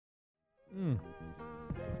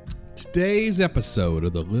Today's episode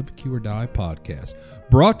of the Live, Q, or Die podcast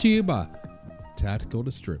brought to you by Tactical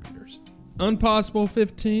Distributors. Unpossible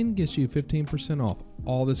 15 gets you 15% off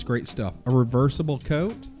all this great stuff. A reversible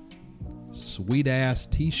coat, sweet ass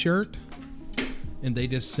t-shirt, and they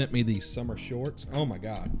just sent me these summer shorts. Oh my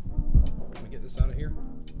God. Can we get this out of here?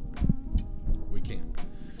 We can.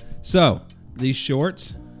 So, these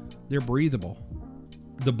shorts, they're breathable.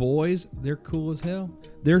 The boys, they're cool as hell.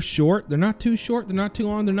 They're short. They're not too short. They're not too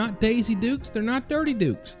long. They're not Daisy Dukes. They're not Dirty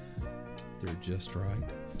Dukes. They're just right.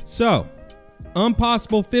 So,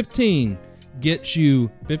 Unpossible 15 gets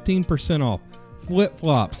you 15% off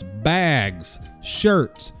flip-flops, bags,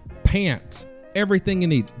 shirts, pants, everything you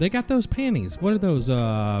need. They got those panties. What are those?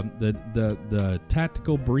 The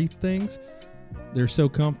tactical brief things. They're so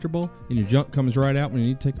comfortable, and your junk comes right out when you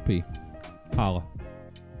need to take a pee. Holla.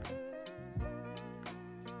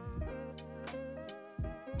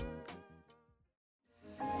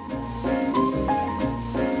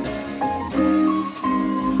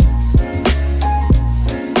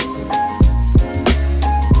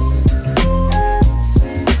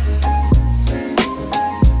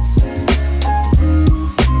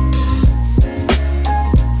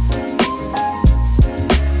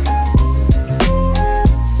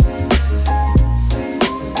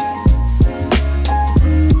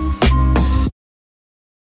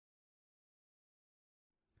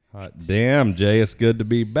 Hot damn, Jay, it's good to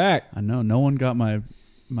be back. I know. No one got my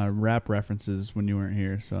rap references when you weren't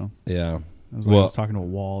here, so Yeah. I was talking to a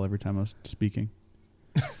wall every time I was speaking.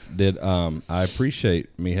 I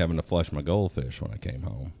appreciate me having to flush my goldfish when I came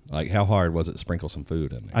home. Like, how hard was it to sprinkle some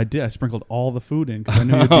food in there? I did. I sprinkled all the food in because I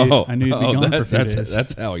knew you'd be gone for a few days.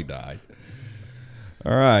 That's how he died.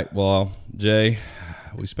 All right. Well, Jay,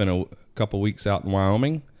 we spent a couple weeks out in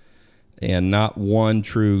Wyoming, and not one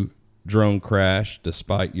true drone crash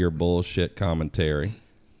despite your bullshit commentary.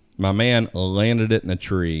 My man landed it in a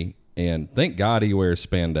tree, and thank God he wears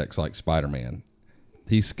spandex like Spider-Man.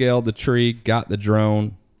 He scaled the tree, got the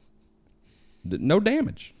drone, no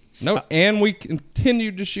damage. And we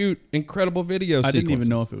continued to shoot incredible video sequences. I didn't even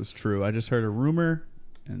know if it was true. I just heard a rumor,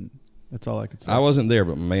 and that's all I could say. I wasn't there,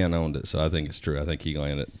 but my man owned it, so I think it's true. I think he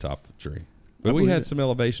landed at the top of the tree. But we had some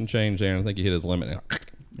elevation change there, and I think he hit his limit. Yeah.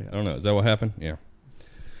 I don't know. Is that what happened? Yeah.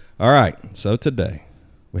 All right. So today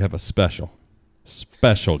we have a special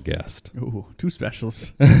guest. Ooh, two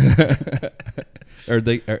specials. Are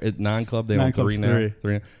at 9 Club? They on 3 now?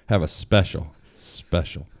 3 now? Have a special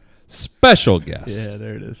guest. Yeah,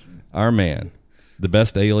 there it is. Our man, the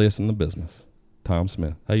best alias in the business, Tom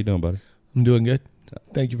Smith. How you doing, buddy? I'm doing good.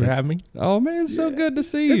 Thank you for having me. Oh, man, it's so good to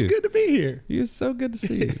see you. It's good to be here. It's so good to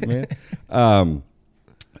see you, man.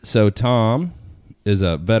 So Tom is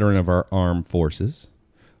a veteran of our armed forces,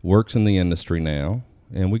 works in the industry now,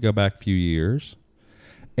 and we go back a few years.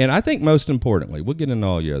 And I think most importantly, we'll get into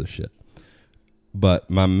all your other shit, but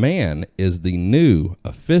my man is the new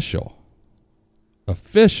official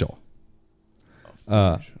auctioneer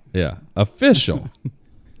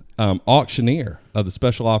of the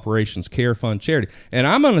Special Operations Care Fund charity. And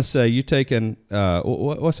I'm going to say you taking,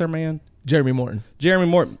 what's our man? Jeremy Morton. Jeremy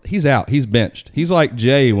Morton, he's out. He's benched. He's like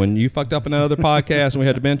Jay when you fucked up in that other podcast and we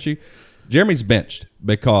had to bench you. Jeremy's benched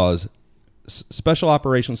because Special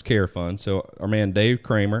Operations Care Fund, so our man Dave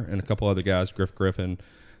Kramer and a couple other guys, Griff Griffin,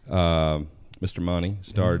 Mr. Money,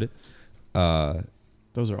 started it.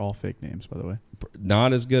 Those are all fake names, by the way.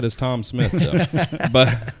 Not as good as Tom Smith, though.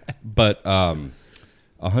 but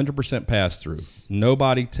 100% pass through.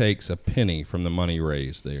 Nobody takes a penny from the money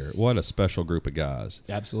raised there. What a special group of guys.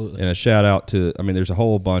 Absolutely. And a shout out to, there's a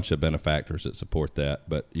whole bunch of benefactors that support that.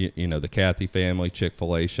 But, you know, the Cathy family,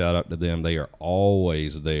 Chick-fil-A, shout out to them. They are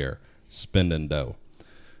always there spending dough,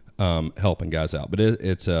 helping guys out. But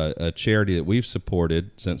it's a charity that we've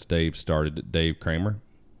supported since Dave started it. Dave Kramer,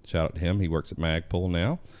 shout out to him. He works at Magpul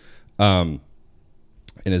now, and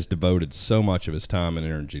has devoted so much of his time and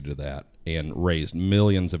energy to that and raised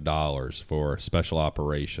millions of dollars for special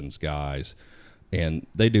operations guys. And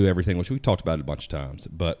they do everything, which we talked about a bunch of times,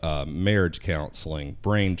 but marriage counseling,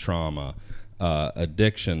 brain trauma,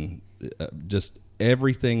 addiction, just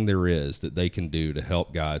everything there is that they can do to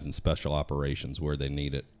help guys in special operations where they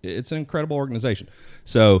need it. It's an incredible organization.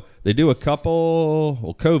 So they do a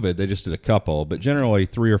couple, COVID, they just did a couple, but generally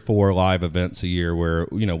 3 or 4 live events a year where,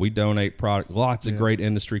 you know, we donate product. Lots of great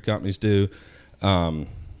industry companies do.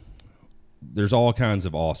 There's all kinds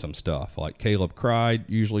of awesome stuff. Like Caleb Cried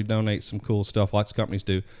usually donates some cool stuff. Lots of companies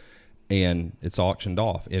do. And it's auctioned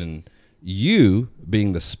off. And you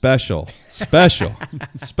being the special official,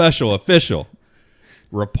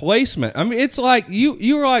 replacement. I mean, it's like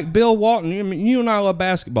you were like Bill Walton. I mean, you and I love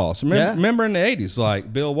basketball. So remember in the 80s,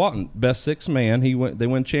 like Bill Walton, best sixth man. They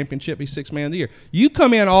win championship. He's sixth man of the year. You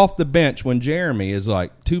come in off the bench when Jeremy is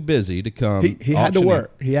like too busy to come. He had to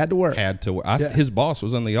work. He had to work. His boss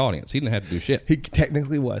was in the audience. He didn't have to do shit. He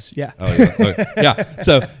technically was. Yeah. Oh yeah. Okay. Yeah.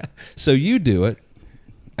 So you do it,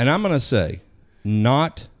 and I'm gonna say,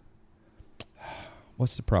 not.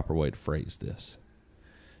 What's the proper way to phrase this?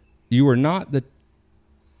 You are not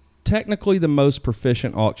technically the most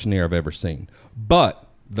proficient auctioneer I've ever seen, but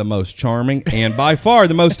the most charming and by far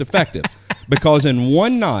the most effective. Because in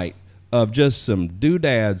one night of just some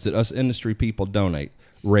doodads that us industry people donate,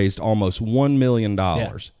 raised almost $1 million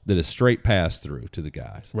that is straight pass through to the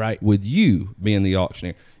guys. Right. With you being the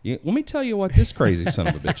auctioneer. Let me tell you what this crazy son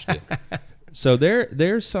of a bitch did. So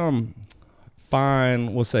there's some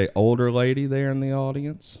fine, we'll say older lady there in the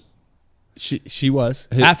audience. She was.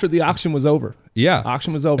 After the auction was over. Yeah.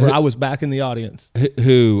 Auction was over. I was back in the audience.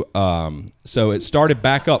 So it started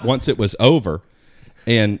back up once it was over.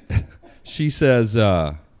 And she says,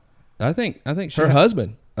 I think she her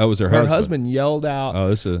husband. Oh, it was her husband yelled out,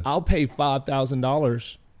 I'll pay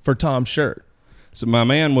 $5,000 for Tom's shirt. So my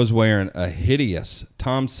man was wearing a hideous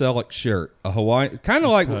Tom Selleck shirt, a Hawaiian, kind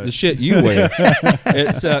of like the shit you wear.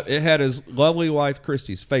 It had his lovely wife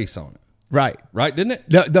Christy's face on it. Right, didn't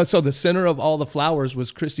it? So the center of all the flowers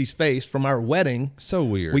was Christy's face from our wedding. So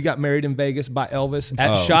weird. We got married in Vegas by Elvis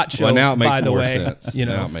at SHOT Show. Well, now it makes by the more way, sense.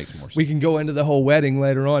 Now it makes more sense. We can go into the whole wedding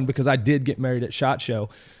later on because I did get married at SHOT Show,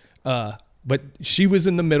 but she was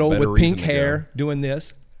in the middle with pink hair doing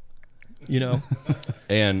this. and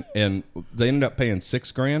they ended up paying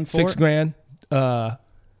 $6,000 for $6,000.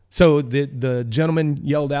 So the gentleman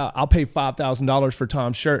yelled out, "I'll pay $5,000 for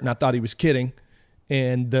Tom's shirt," and I thought he was kidding.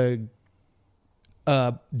 And the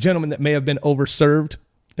gentleman that may have been overserved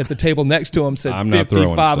at the table next to him said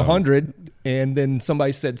 $5,500, and then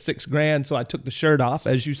somebody said $6,000. So I took the shirt off,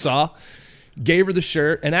 as you saw. Gave her the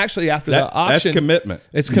shirt, and actually after the auction, that's commitment.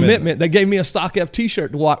 It's commitment. They gave me a Stock F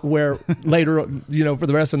T-shirt to wear later, for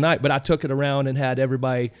the rest of the night. But I took it around and had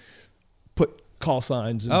everybody put call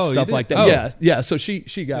signs and stuff like that. Oh. Yeah. So she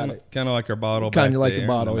got it. Kind of like her bottle. Kind of like a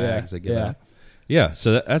bottle. Yeah.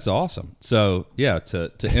 So that's awesome. So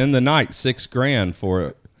to end the night, $6,000 for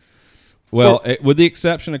it. Well, with the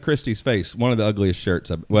exception of Christy's face, one of the ugliest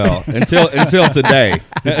shirts. Until today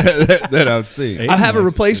that I've seen. I have a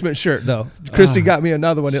replacement shirt though. Christy got me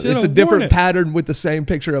another one. It's a different pattern with the same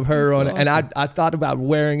picture of her on it, and I thought about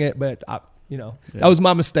wearing it, but that was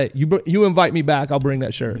my mistake. You invite me back, I'll bring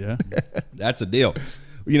that shirt. Yeah, that's a deal.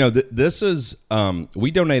 This is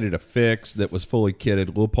we donated a fix that was fully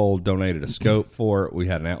kitted. Leupold donated a scope for it. We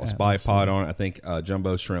had an Atlas bipod on it. I think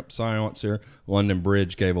Jumbo Shrimp silencer. London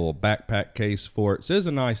Bridge gave a little backpack case for it. So it's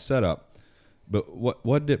a nice setup. But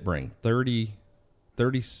what did it bring?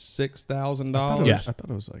 $36,000. I thought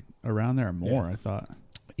it was like around there or more. I thought.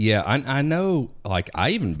 Yeah, I know. Like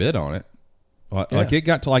I even bid on it. Like it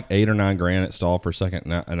got to like $8 or $9 at stall for a second,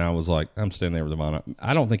 and I was like, I'm standing there with Ivana.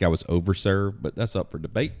 I don't think I was overserved, but that's up for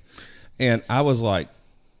debate. And I was like,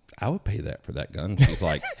 I would pay that for that gun.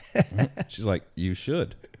 She's like, you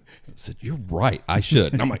should. I said, you're right, I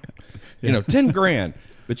should. And I'm like, $10,000.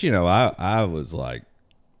 But I was like,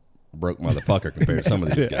 broke motherfucker compared to some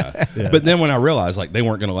of these guys. Yeah. But then when I realized like they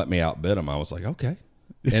weren't going to let me outbid them, I was like, okay.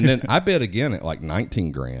 And then I bid again at like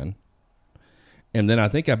 $19,000. And then I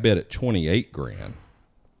think I bid at $28,000.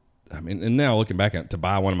 I mean, and now looking back at it, to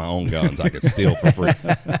buy one of my own guns, I could steal for free.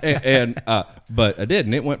 But I did,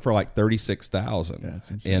 and it went for like $36,000. That's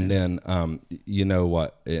insane. And then, you know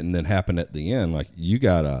what? And then happened at the end, like you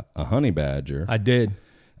got a honey badger. I did.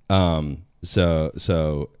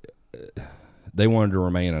 So they wanted to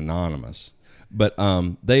remain anonymous, but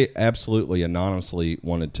they absolutely anonymously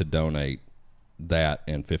wanted to donate that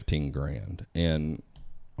and $15,000. And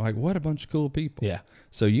like, what a bunch of cool people. Yeah.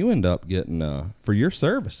 So you end up getting, for your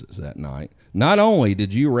services that night, not only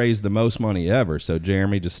did you raise the most money ever, so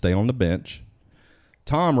Jeremy, just stay on the bench.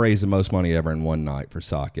 Tom raised the most money ever in one night for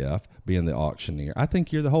Sock F, being the auctioneer. I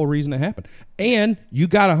think you're the whole reason it happened. And you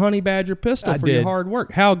got a honey badger pistol for your hard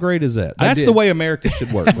work. How great is that? That's the way America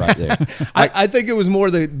should work right there. I think it was more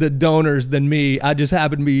the donors than me. I just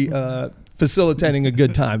happened to be facilitating a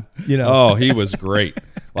good time, Oh, he was great.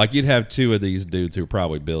 Like, you'd have two of these dudes who are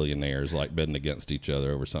probably billionaires, like, bidding against each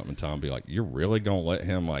other over something. Tom would be like, you're really going to let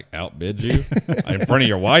him, like, outbid you in front of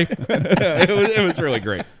your wife? it was really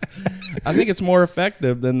great. I think it's more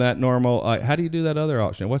effective than that normal. How do you do that other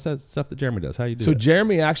auction? What's that stuff that Jeremy does? How do you do that? So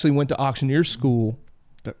Jeremy actually went to auctioneer school,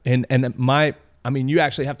 and I mean, you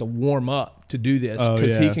actually have to warm up to do this Oh,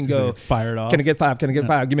 because yeah, he can 'cause go, they fire it off. Can I get 5? Can I get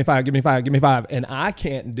 5? Give me 5. Give me 5. Give me 5. Give me 5. And I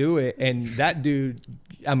can't do it. And that dude,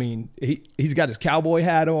 I mean, he's got his cowboy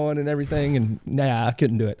hat on and everything. And I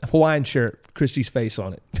couldn't do it. Hawaiian shirt, Christy's face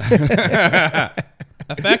on it.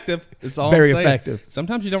 Effective. It's all Very I'm saying. effective.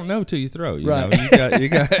 Sometimes you don't know till you throw. You Right. know,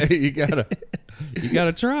 you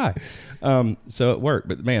gotta try. So it worked.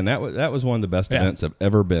 But man, that was one of the best events I've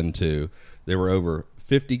ever been to. There were over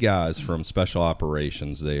 50 guys from special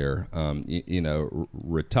operations there.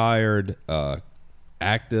 Retired,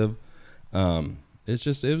 active.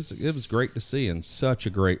 It was great to see, and such a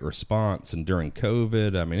great response. And during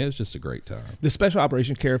COVID, I mean, it was just a great time. The Special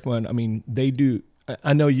Operations Care Fund, I mean, they do.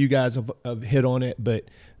 I know you guys have hit on it, but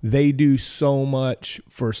they do so much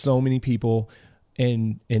for so many people,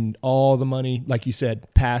 and all the money, like you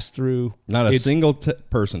said, pass through. Not a single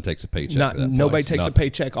person takes a paycheck. Nobody takes a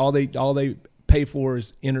paycheck. All they pay for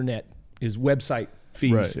is internet, is website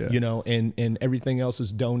fees, Right, yeah. And everything else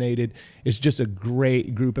is donated. It's just a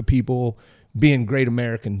great group of people being great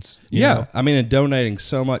Americans. You know? I mean, and donating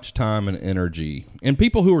so much time and energy, and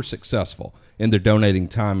people who are successful, and they're donating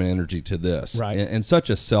time and energy to this, Right. in such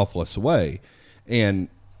a selfless way. And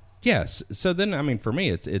yes, so then I mean, for me,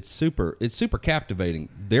 it's super captivating.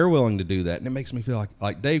 They're willing to do that, and it makes me feel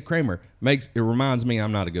like Dave Kramer reminds me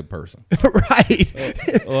I'm not a good person. Right.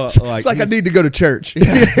 It's like I need to go to church.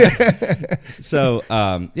 So,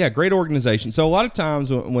 great organization. So a lot of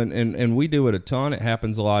times when we do it a ton, it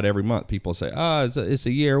happens a lot every month. People say, it's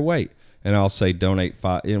a year wait. And I'll say donate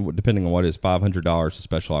depending on what it is, $500 to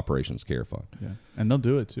Special Operations Care Fund. Yeah, and they'll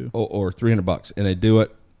do it too. Or $300. And they do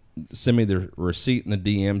it, send me the receipt in the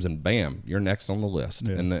DMs, and bam, you're next on the list.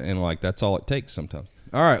 Yeah. And like, that's all it takes sometimes.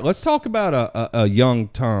 All right, let's talk about a young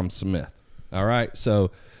Tom Smith. All right,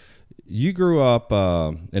 so you grew up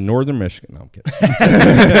in northern Michigan. No, I'm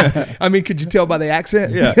kidding. I mean, could you tell by the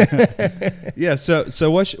accent? Yeah. Yeah,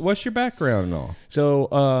 so what's your background and all?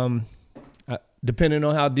 So, depending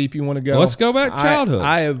on how deep you want to go. Let's go back to childhood.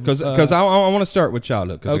 I have because I want to start with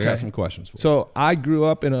childhood because I got some questions for you. So I grew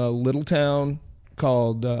up in a little town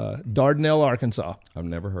called Dardanelle, Arkansas. I've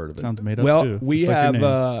never heard of it. Sounds made up Well, too. we just like your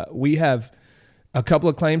name. we have a couple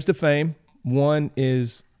of claims to fame. One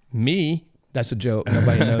is me. That's a joke.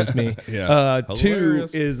 Nobody knows me. Yeah. Two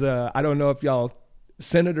Hilarious. is I don't know if y'all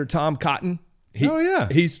Senator Tom Cotton. Oh, yeah.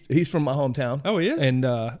 He's from my hometown. Oh, he is? And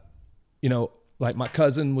like my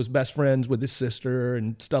cousin was best friends with his sister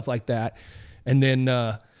and stuff like that. And then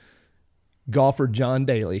golfer John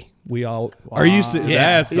Daly. We all Are you?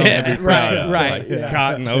 That's something to be proud of. right. Like, Yeah.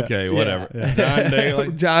 Cotton. Okay, whatever. Yeah. John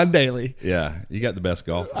Daly. John Daly. Yeah, you got the best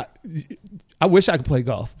golfer. I wish I could play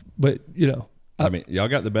golf, but I mean, y'all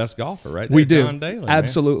got the best golfer, right? we there, do. John Daly, man.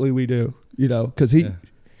 Absolutely, we do. Because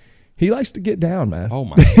he likes to get down, man. Oh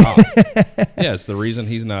my God. Yeah, it's the reason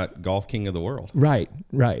he's not golf king of the world. Right.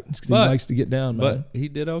 It's 'cause he But- likes to get down, man. But he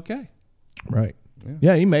did okay. Right.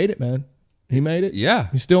 Yeah, he made it, man. He made it. Yeah.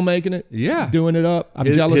 He's still making it. Yeah. He's doing it up. I'm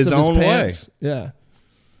His jealous of his own way. pants. Yeah.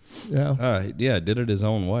 Yeah. Did it his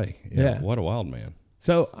own way. Yeah. What a wild man.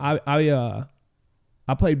 So I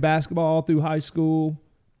played basketball all through high school.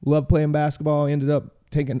 Loved playing basketball. Ended up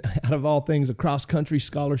taking, out of all things, a cross country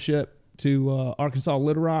scholarship to Arkansas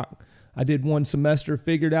Little Rock. I did one semester.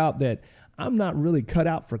 Figured out that I'm not really cut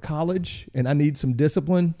out for college, and I need some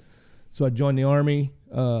discipline. So I joined the Army.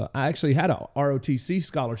 I actually had a ROTC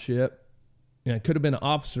scholarship, and I could have been an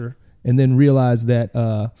officer, and then realized that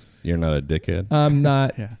You're not a dickhead. I'm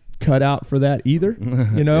not Yeah. cut out for that either.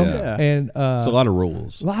 Yeah. And It's a lot of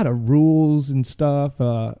rules. a lot of rules and stuff.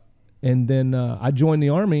 And then I joined the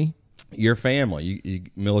Army. Your family, you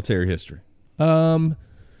military history.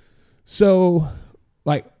 So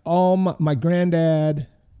like all my granddad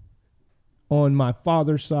on my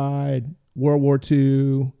father's side, World War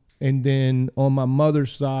II, and then on my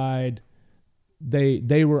mother's side,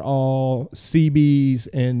 they were all Seabees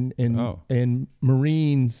and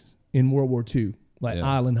Marines in World War II, like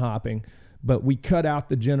island hopping. But we cut out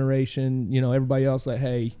the generation, everybody else like,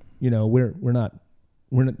 hey, we're not.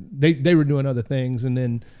 They were doing other things, and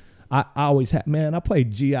then I always had, I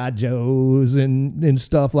played G.I. Joes and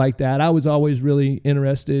stuff like that. I was always really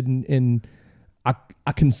interested in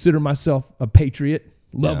I consider myself a patriot,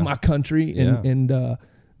 love my country, and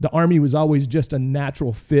the Army was always just a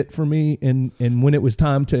natural fit for me. And when it was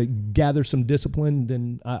time to gather some discipline,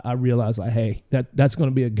 then I realized, like, hey, that's going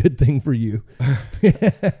to be a good thing for you.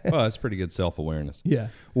 Well, that's pretty good self-awareness. Yeah.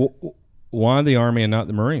 Well, why the Army and not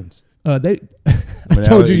the Marines? I that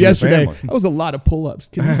told was you your yesterday, family. that was a lot of pull-ups.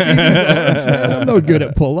 Can you see these arms, man? I'm no good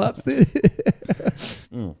at pull-ups.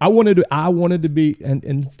 I wanted to be, and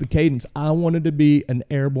it's the cadence, I wanted to be an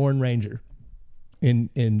airborne ranger. and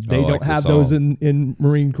they Oh, like don't the have those song. in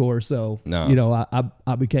Marine Corps. So No. you know,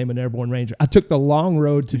 I became an airborne ranger. I took the long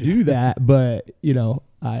road to do that, but you know,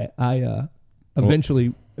 I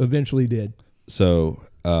eventually did. So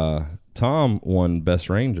Tom won Best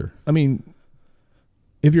Ranger. I mean,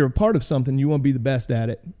 if you're a part of something, you want to be the best at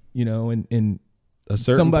it, you know, and A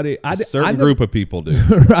certain, somebody, a certain group of people do.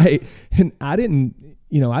 right. And I didn't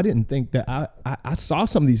think that I saw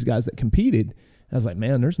some of these guys that competed. I was like,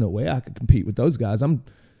 man, there's no way I could compete with those guys. I'm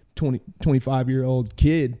 25-year-old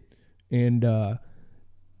kid. And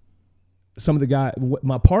some of the guy,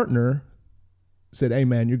 my partner said, hey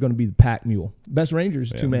man, you're going to be the pack mule. Best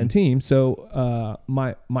Rangers, 2-man team. So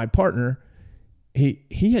my partner,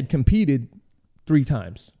 he had competed 3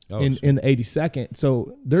 times in the 82nd.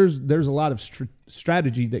 So there's a lot of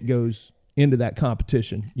strategy that goes into that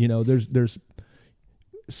competition. You know, there's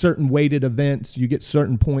certain weighted events. You get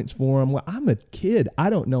certain points for them. Well, I'm a kid. I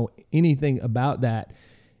don't know anything about that.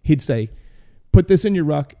 He'd say, put this in your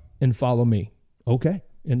ruck and follow me. Okay.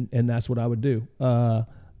 And that's what I would do.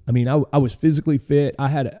 I mean, I was physically fit.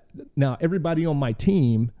 Now everybody on my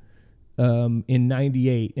team in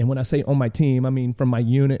 98, and when I say on my team, I mean from my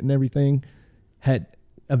unit and everything, had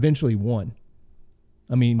eventually won.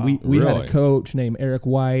 I mean, we had really? a coach named Eric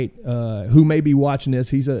White, who may be watching this.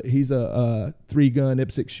 He's a 3-gun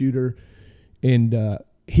IPSC shooter, and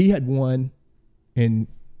he had won. And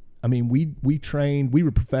I mean, we trained. We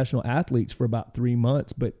were professional athletes for about 3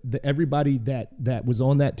 months, but everybody that was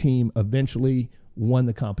on that team eventually won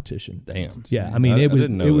the competition. Damn. Yeah, I mean, I it was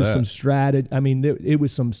didn't know that. some strategy. I mean, it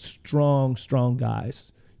was some strong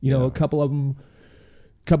guys. You know, Yeah. a couple of them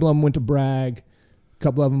went to Bragg. A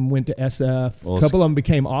couple of them went to SF. Well, a couple of them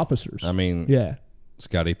became officers. I mean, yeah,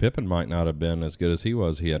 Scottie Pippen might not have been as good as he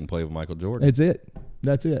was. He hadn't played with Michael Jordan.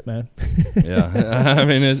 that's it, man. Yeah. I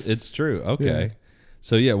mean, it's true. Okay. Yeah.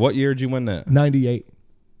 So, yeah, what year did you win that? 98.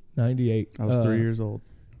 I was 3 years old.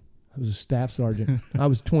 I was a staff sergeant. I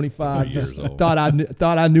was 25. 3 years old. Thought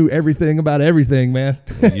I knew everything about everything, man.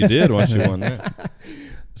 Well, you did once you won that.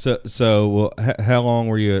 So well, how long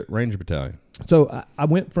were you at Ranger Battalion? So I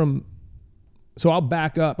went from. So I'll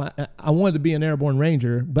back up. I wanted to be an airborne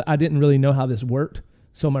ranger, but I didn't really know how this worked.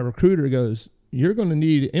 So my recruiter goes, "You're going to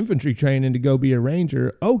need infantry training to go be a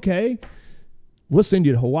ranger." Okay, we'll send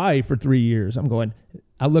you to Hawaii for 3 years. I'm going.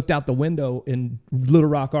 I looked out the window in Little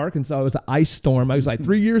Rock, Arkansas. It was an ice storm. I was like,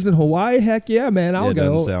 3 years in Hawaii? Heck yeah, man, I'll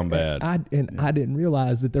go. Doesn't sound bad. I didn't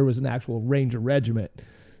realize that there was an actual ranger regiment.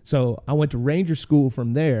 So I went to ranger school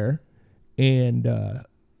from there, and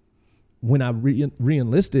when I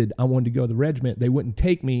re-enlisted, I wanted to go to the regiment. They wouldn't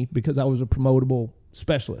take me because I was a promotable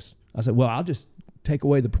specialist. I said, well, I'll just take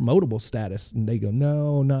away the promotable status. And they go,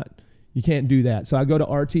 no, you can't do that. So I go to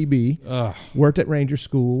RTB, worked at ranger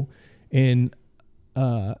school, and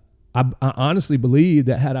I honestly believe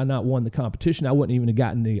that had I not won the competition, I wouldn't even have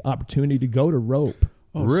gotten the opportunity to go to rope.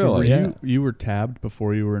 Oh, Really? So you were tabbed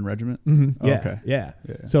before you were in regiment? Mm-hmm. Oh, Yeah, okay. yeah.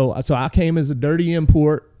 Yeah. So I came as a dirty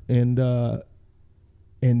import and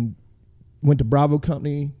went to Bravo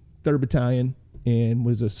Company, 3rd Battalion, and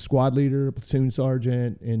was a squad leader, a platoon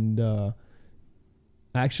sergeant, and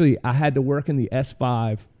actually I had to work in the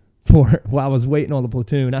S5 while I was waiting on the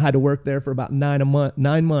platoon. I had to work there for about 9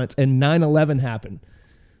 months, and 9/11 happened.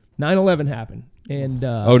 9/11 happened, and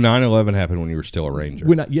 9/11 happened when you were still a Ranger.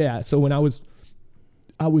 So when I was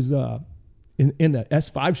in the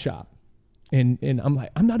S5 shop. And I'm like,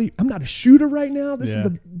 I'm not a shooter right now. This is the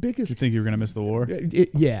biggest. You think you were going to miss the war?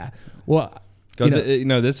 Yeah. Well, Because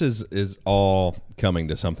this is all coming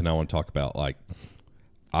to something I want to talk about. Like,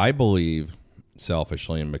 I believe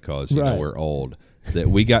selfishly, and because Right. we're old, that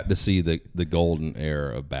we got to see the golden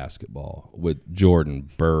era of basketball with Jordan,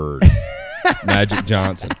 Bird, Magic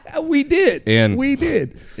Johnson. we did. And we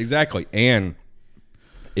did. Exactly. And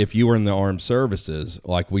if you were in the armed services,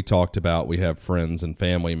 like we talked about, we have friends and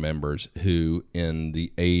family members who in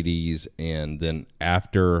the 80s and then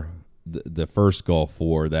after the first Gulf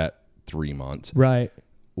War, that 3 months, Right.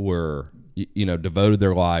 were, devoted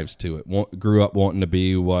their lives to it, grew up wanting to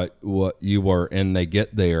be what you were, and they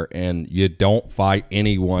get there and you don't fight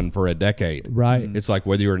anyone for a decade. Right. It's like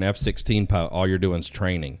whether you're an F-16 pilot, all you're doing is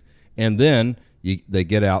training. And then they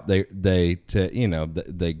get out, they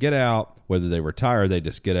get out, whether they retire, they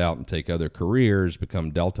just get out and take other careers,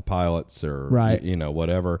 become Delta pilots or, Right.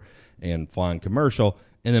 Whatever, and flying commercial.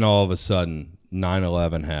 And then all of a sudden,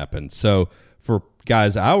 9/11 happened. So for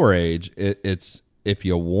guys our age, it's if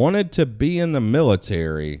you wanted to be in the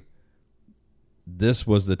military, this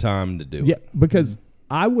was the time to do Yeah, it. because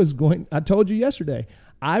I told you yesterday,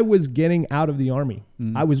 I was getting out of the Army.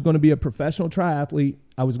 I was going to be a professional triathlete.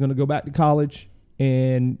 I was going to go back to college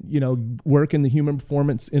and, work in the human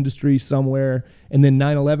performance industry somewhere. And then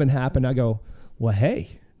 9/11 happened. I go, well,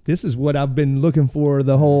 hey, this is what I've been looking for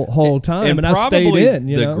the whole time. And I stayed in,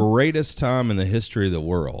 the greatest time in the history of the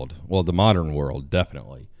world, well, the modern world,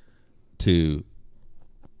 definitely, to,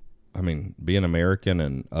 be an American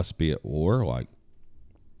and us be at war, like.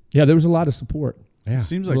 Yeah, there was a lot of support. Yeah. It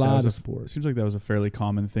seems like a lot that was of support. It seems like that was a fairly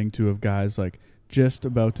common thing too, of guys like just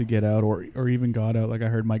about to get out or even got out. Like I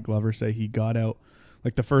heard Mike Glover say he got out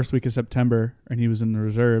like the first week of September and he was in the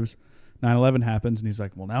reserves. 9/11 happens and he's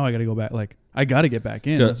like, well, now I got to go back. Like I got to get back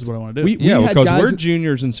in. This is what I want to do. Because we're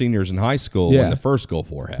juniors and seniors in high school when the first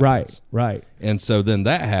Gulf War happens. Right. And so then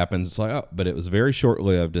that happens. It's like, oh, but it was very short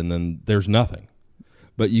lived, and then there's nothing.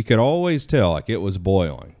 But you could always tell, like it was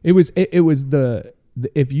boiling. It was the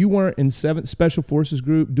if you weren't in 7th Special Forces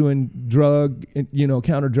Group doing drug,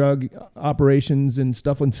 counter drug operations and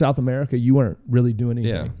stuff in South America, you weren't really doing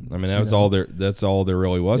anything. Yeah, that was all there. That's all there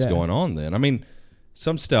really was going on then.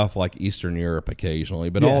 Some stuff like Eastern Europe occasionally,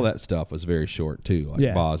 but all that stuff was very short too,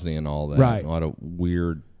 like Bosnia and all that. Right. A lot of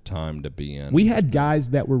weird time to be in. We had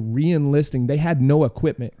guys that were re-enlisting. They had no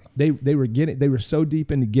equipment. They were so deep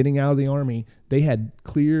into getting out of the Army. They had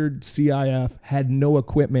cleared CIF, had no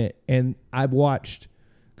equipment, and I've watched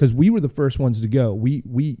because we were the first ones to go.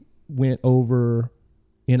 We went over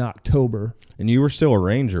in October. And you were still a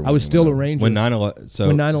Ranger. I was still a Ranger. When 9/11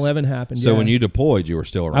 when 9/11 happened. So when you deployed, you were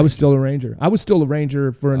still a Ranger. I was still a Ranger. I was still a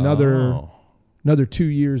Ranger for another 2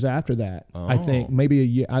 years after that. I think maybe a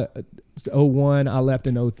year. 01, I left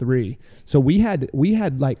in 03. So we had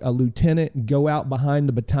like a lieutenant go out behind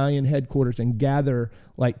the battalion headquarters and gather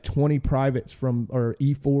like 20 privates or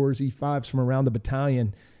E4s, E5s from around the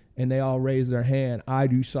battalion, and they all raised their hand. I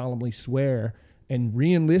do solemnly swear, and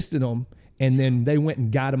re-enlisted them. And then they went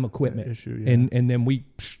and got them equipment, and then we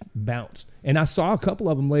bounced. And I saw a couple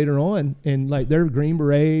of them later on, and like they're Green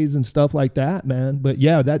Berets and stuff like that, man. But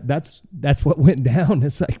yeah, that's what went down.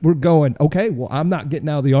 It's like we're going, okay, well, I'm not getting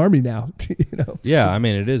out of the Army now, Yeah,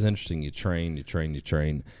 it is interesting. You train.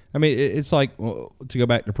 It's like, to go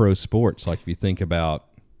back to pro sports. Like if you think about,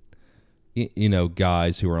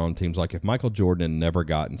 guys who are on teams, like if Michael Jordan had never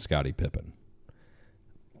gotten Scottie Pippen.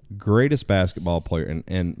 Greatest basketball player,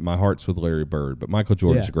 and my heart's with Larry Bird, but Michael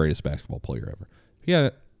Jordan's the greatest basketball player ever. Yeah,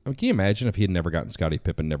 can you imagine if he had never gotten Scottie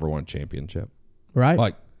Pippen, never won a championship? Right.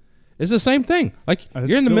 Like, it's the same thing. Like,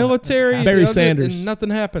 you're in the military, Barry Sanders, and nothing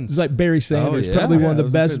happens. It's like Barry Sanders, probably one of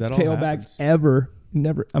the best tailbacks ever.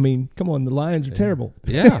 Never. Come on, the Lions are terrible.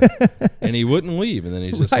 Yeah, and he wouldn't leave, and then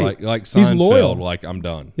he's just like Seinfeld, he's loyal. Like I'm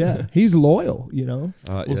done. Yeah, he's loyal.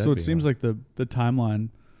 So it seems like the timeline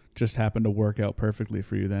just happened to work out perfectly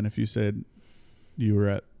for you then. If you said you were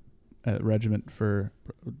at regiment for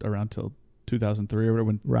around till 2003 or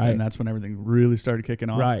whatever, and that's when everything really started kicking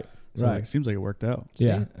off. Right. So it seems like it worked out.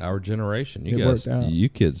 See, our generation. You it guys, you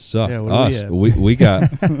kids suck. Yeah, us. We got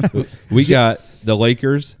we got the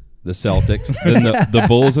Lakers, the Celtics, then the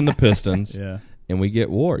Bulls and the Pistons. Yeah. And we get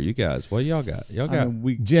war. You guys, what y'all got? Y'all got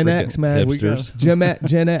Gen X, man. Hipsters.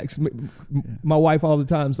 Gen X. My wife all the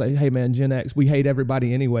time is like, "Hey, man, Gen X. We hate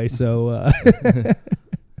everybody anyway." So,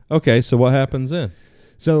 okay. So what happens then?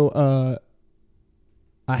 So,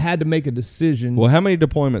 I had to make a decision. Well, how many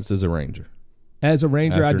deployments as a Ranger? As a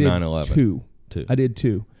Ranger, I did 9/11? 2. I did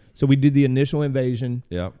 2. So we did the initial invasion.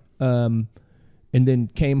 Yep. And then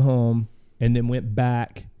came home, and then went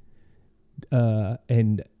back,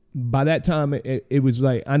 and. By that time, it was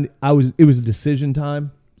like it was a decision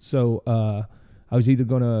time. So I was either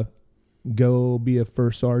going to go be a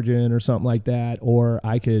first sergeant or something like that, or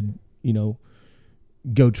I could,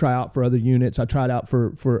 go try out for other units. I tried out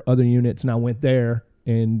for other units, and I went there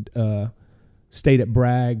and stayed at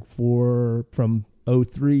Bragg from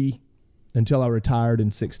 03 until I retired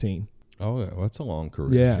in 16. Oh, yeah, well, that's a long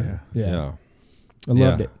career. Yeah. I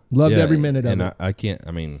loved it. Loved every minute of it. And I can't.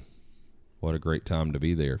 What a great time to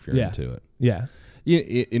be there if you're into it. Yeah.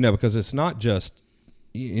 Because it's not just,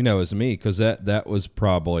 as me, because that was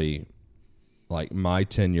probably like my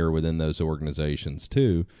tenure within those organizations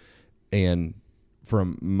too. And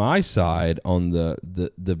from my side, on the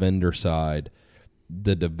vendor side,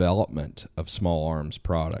 the development of small arms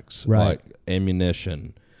products, like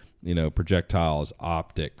ammunition, projectiles,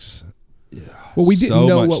 optics. Well, we didn't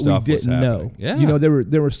know what we didn't know. Yeah.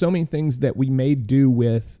 There were so many things that we made do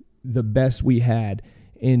with the best we had,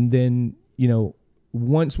 and then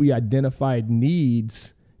once we identified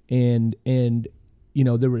needs and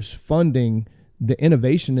there was funding, the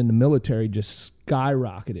innovation in the military just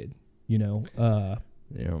skyrocketed. We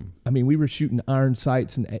were shooting iron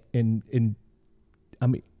sights, and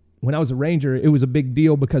when I was a Ranger, it was a big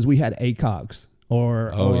deal because we had ACOGs,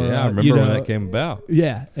 or I remember you know, when that came about.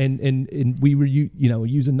 Yeah, and we were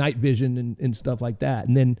using night vision and stuff like that.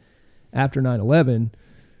 And then after 9/11,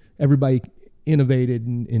 everybody innovated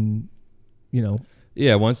and you know.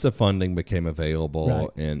 Yeah, once the funding became available, Right.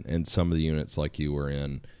 and some of the units like you were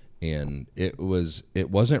in, and it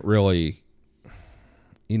wasn't really,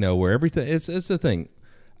 where everything. It's the thing.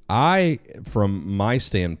 From my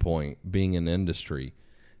standpoint, being in industry,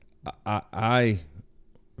 I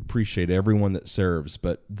appreciate everyone that serves,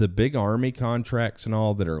 but the big Army contracts and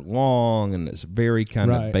all that are long and it's very kind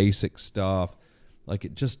Right. of basic stuff, like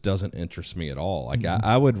it just doesn't interest me at all. Like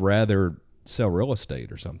I would rather sell real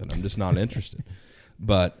estate or something. I'm just not interested.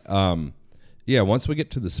 But once we get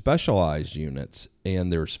to the specialized units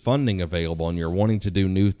and there's funding available and you're wanting to do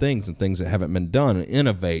new things and things that haven't been done and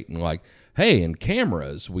innovate and like, hey, in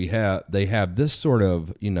cameras they have this sort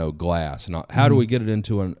of glass, and how do we get it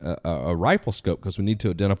into a rifle scope because we need to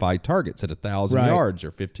identify targets at 1,000 Right. yards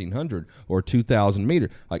or 1,500 or 2,000 meters.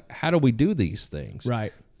 Like, how do we do these things?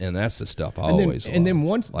 Right. And that's the stuff I And then- always and then loved.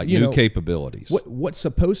 once, like you new know, capabilities. What's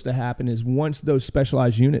supposed to happen is once those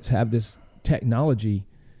specialized units have this technology,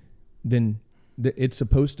 then it's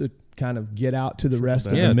supposed to kind of get out to the rest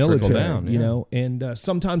of down. Yeah, the trickle military, down, yeah. and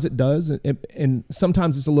sometimes it does, and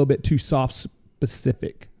sometimes it's a little bit too soft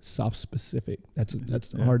specific.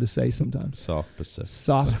 That's hard to say sometimes. South Pacific.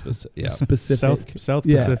 Specific. South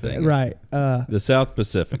Yeah, Pacific. right. The South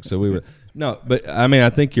Pacific. So we were no, but I mean, I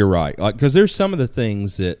think you're right. Like, because there's some of the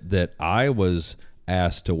things that I was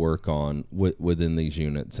asked to work on within these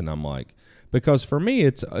units, and I'm like, because for me,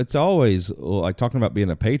 it's always like talking about being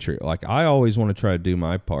a patriot. Like, I always want to try to do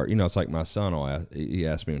my part. It's like my son. He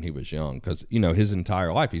asked me when he was young because his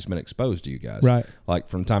entire life he's been exposed to you guys. Right. Like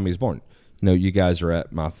from the time he was born. You guys are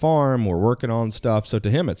at my farm. We're working on stuff. So to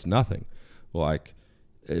him, it's nothing. Like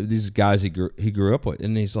these guys he grew up with,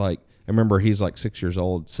 and he's like, I remember he's like 6 years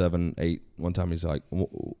old, 7, 8. One time he's like,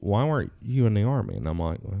 why weren't you in the Army? And I'm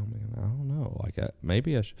like, well, man, I don't know. Like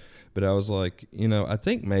maybe I should. But I was like, I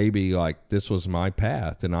think maybe like this was my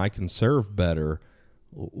path, and I can serve better,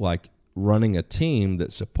 like running a team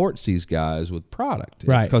that supports these guys with product.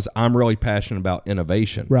 Right. Because I'm really passionate about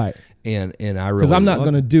innovation. Right. And I really Because I'm not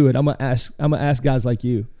going to do it. I'm gonna ask guys like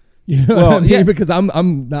you. You know what I mean? yeah. Because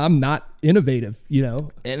I'm not innovative.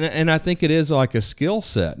 And I think it is like a skill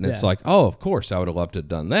set, and it's Yeah. like, oh, of course, I would have loved to have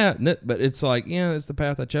done that. But it's like, it's the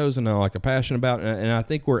path I chose, and I'm like a passion about, and I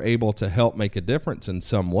think we're able to help make a difference in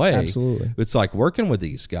some way. Absolutely. It's like working with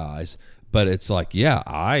these guys, but it's like,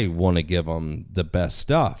 I want to give them the best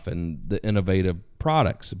stuff and the innovative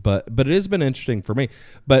products. But it has been interesting for me.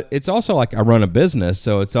 But it's also like I run a business,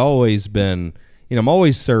 so it's always been, I'm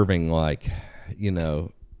always serving like,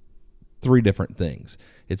 3 different things.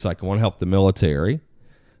 It's like I want to help the military,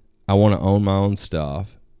 I want to own my own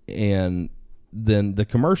stuff, and then the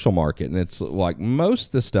commercial market. And it's like most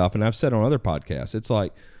of the stuff, and I've said on other podcasts, it's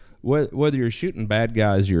like whether you're shooting bad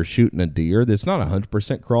guys, you're shooting a deer, that's not 100%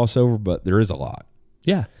 crossover, but there is a lot.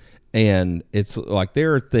 Yeah. And it's like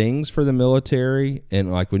there are things for the military,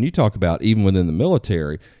 and like when you talk about even within the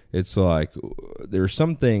military, it's like there are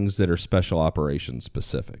some things that are special operations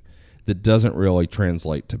specific that doesn't really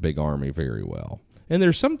translate to big Army very well. And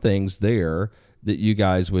there's some things there that you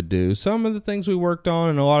guys would do. Some of the things we worked on,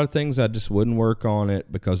 and a lot of things I just wouldn't work on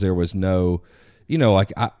it because there was no,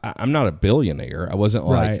 like I'm not a billionaire. I wasn't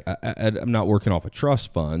like, Right. I'm not working off a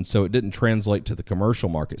trust fund, so it didn't translate to the commercial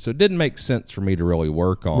market. So it didn't make sense for me to really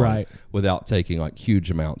work on Right. without taking like huge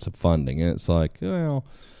amounts of funding. And it's like, well,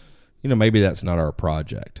 maybe that's not our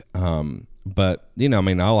project. But,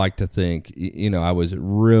 I like to think, I was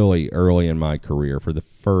really early in my career for the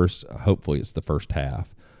first, hopefully it's the first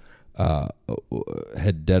half,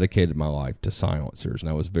 had dedicated my life to silencers, and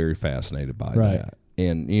I was very fascinated by Right. that.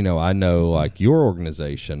 And, I know like your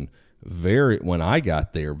organization, when I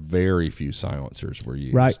got there, very few silencers were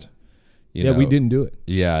used. Right. We didn't do it.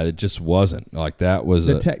 Yeah, it just wasn't. Like that was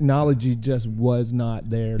The technology just was not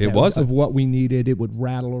there. It wasn't. Of what we needed. It would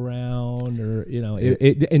rattle around, or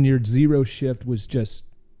and your zero shift was just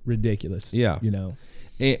ridiculous. Yeah.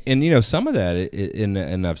 And some of that,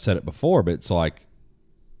 and I've said it before, but it's like,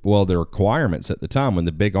 well, the requirements at the time when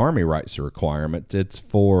the big Army writes the requirements, it's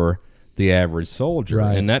for the average soldier,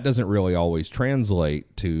 Right. and that doesn't really always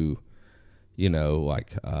translate to,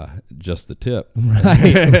 like just the tip,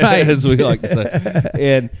 Right. as we like to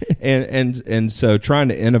say, and so trying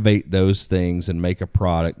to innovate those things and make a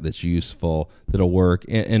product that's useful, that'll work,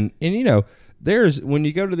 and there's when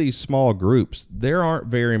you go to these small groups, there aren't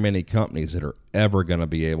very many companies that are ever going to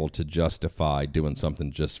be able to justify doing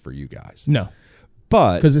something just for you guys. No.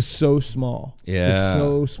 But because it's so small. Yeah. It's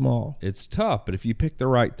so small. it's tough, but if you pick the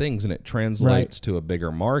right things and it translates to a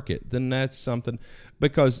bigger market, then that's something.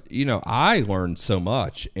 Because I learned so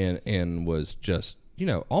much and was just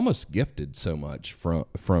almost gifted so much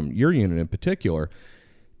from your unit in particular.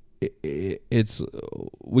 It's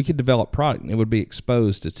we could develop product and it would be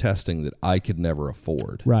exposed to testing that I could never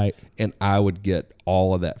afford, Right. and I would get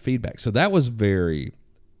all of that feedback. So that was very,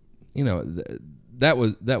 that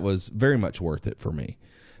was very much worth it for me.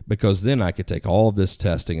 Because then I could take all of this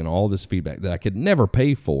testing and all this feedback that I could never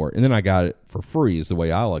pay for, and then I got it for free is the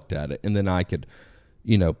way I looked at it. And then I could,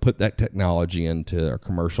 put that technology into our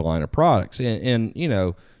commercial line of products. And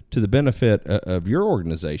to the benefit of your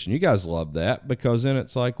organization, you guys love that because then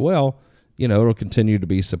it's like, well, it'll continue to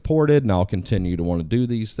be supported and I'll continue to want to do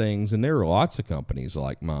these things. And there are lots of companies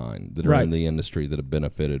like mine that are in the industry that have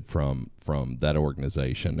benefited from that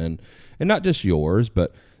organization. And not just yours,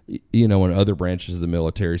 but in other branches of the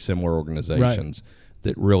military, similar organizations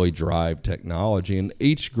that really drive technology. And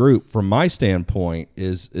each group, from my standpoint,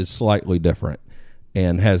 is slightly different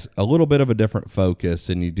and has a little bit of a different focus,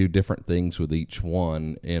 and you do different things with each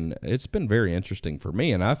one. And it's been very interesting for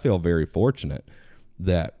me, and I feel very fortunate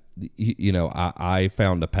that, I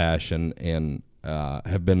found a passion and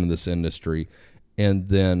have been in this industry. And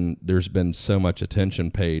then there's been so much attention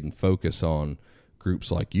paid and focus on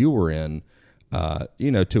groups like you were in,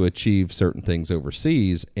 to achieve certain things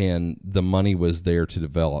overseas, and the money was there to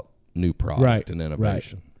develop new product and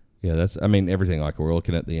innovation. Right. Yeah, everything. Like we're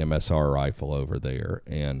looking at the MSR rifle over there,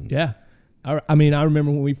 and Yeah. I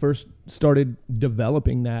remember when we first started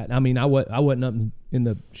developing that. I wasn't up in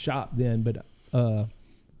the shop then, but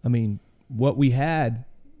what we had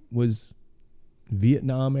was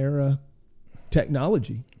Vietnam era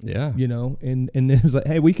technology. yeah, And it was like,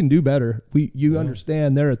 hey, we can do better. You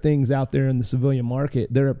understand there are things out there in the civilian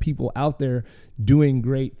market. There are people out there doing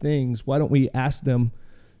great things. Why don't we ask them,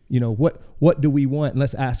 what do we want? And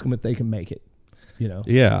let's ask them if they can make it.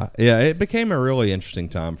 Yeah. It became a really interesting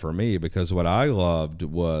time for me because what I loved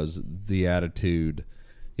was the attitude.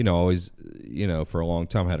 Always, for a long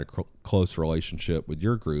time I had a close relationship with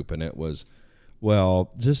your group, and it was,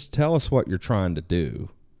 well, just tell us what you're trying to do,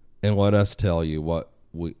 and let us tell you what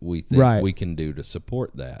we think we can do to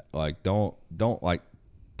support that. Like, don't like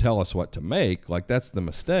tell us what to make. Like, that's the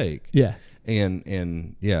mistake. Yeah.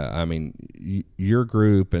 And yeah, your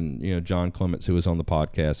group and, John Clements, who was on the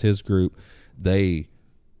podcast, his group, they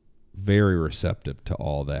very receptive to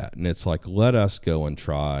all that. And it's like, let us go and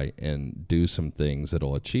try and do some things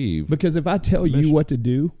that'll achieve. Because if I tell you what to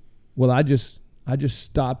do, well, I just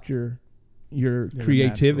stopped your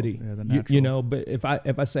creativity, the natural. But if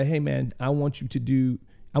I say, hey man, I want the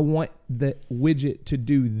widget to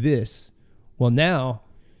do this. Well, now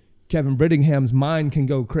Kevin Brittingham's mind can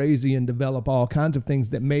go crazy and develop all kinds of things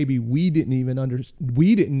that maybe we didn't even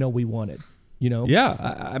we didn't know we wanted,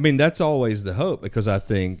 Yeah. That's always the hope, because I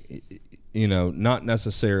think, not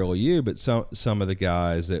necessarily you, but some of the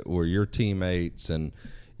guys that were your teammates and,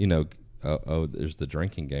 there's the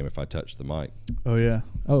drinking game if I touch the mic. Oh, yeah.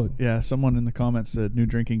 Oh, Yeah, someone in the comments said new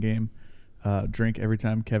drinking game, drink every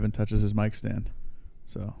time Kevin touches his mic stand.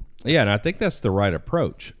 So Yeah, and I think that's the right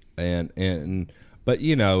approach. But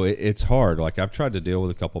it's hard. Like, I've tried to deal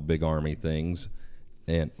with a couple big Army things,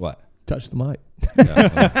 and what? touch the mic.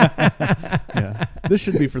 yeah, this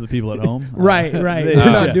should be for the people at home. Right. We're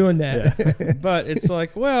not doing that. But it's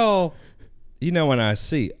like, well, when I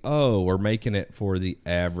see, we're making it for the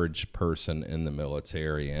average person in the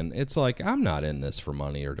military, and it's like, I'm not in this for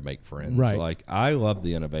money or to make friends. Right. Like, I love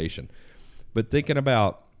the innovation, but thinking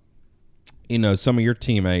about, some of your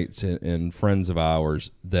teammates and friends of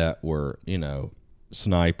ours that were,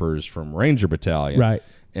 snipers from Ranger Battalion, Right.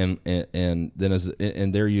 And then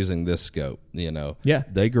and they're using this scope, Yeah.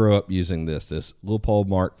 They grew up using this Leupold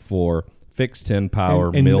Mark IV fixed 10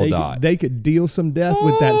 power And mill dot they could deal some death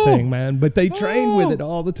with that thing, man. But they trained with it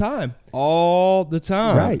all the time. all the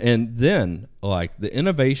time, Right. And then like the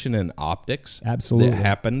innovation in optics, Absolutely. that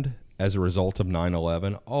happened as a result of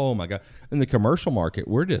 9/11. Oh my God! In the commercial market,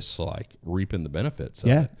 we're just like reaping the benefits of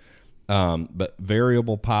Yeah. it. But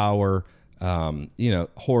variable power.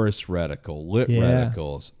 Horus reticle, lit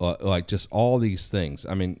reticles, like just all these things.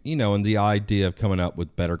 And the idea of coming up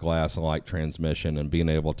with better glass and light transmission and being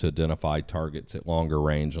able to identify targets at longer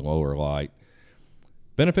range and lower light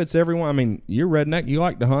benefits everyone. You're redneck, you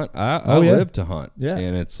like to hunt. I live to hunt. Yeah.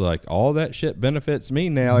 And it's like all that shit benefits me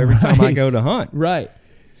now every time I go to hunt. Right.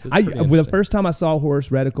 So it's pretty The interesting. first time I saw Horus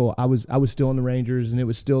Reticle, I was still in the Rangers, and it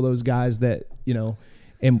was still those guys that,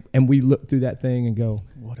 and we look through that thing and go,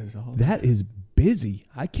 What is all that is busy.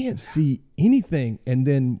 I can't see anything. And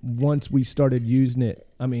then once we started using it,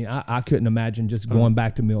 I mean, I couldn't imagine just going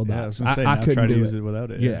back to MilDocs. Yeah, I was gonna say, I now couldn't try to do use it. it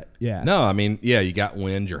without it. Yeah, yeah. No, I mean, yeah, you got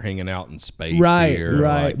wind, you're hanging out in space Right, here.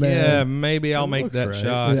 right, like, man. yeah, maybe I'll make looks that right.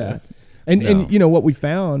 shot. Yeah. And No. and you know what we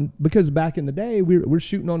found, because back in the day we're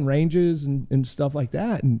shooting on ranges and stuff like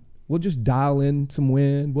that, and we'll just dial in some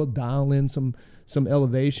wind, we'll dial in some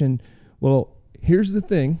elevation. Well, here's the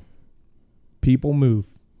thing. People move.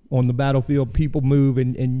 On the battlefield, people move,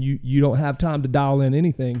 and you don't have time to dial in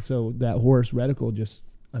anything. So that Horus reticle just,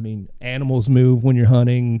 I mean, animals move when you're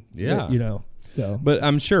hunting. Yeah. You know. So But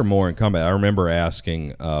I'm sure more in combat. I remember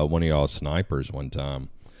asking one of y'all snipers one time,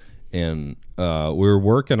 and we were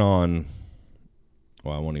working on,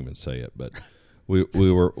 well, I won't even say it, but we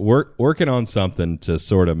were working on something to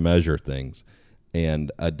sort of measure things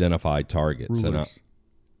and identify targets. Rulers.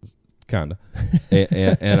 Kind of.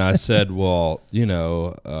 and I said, well, you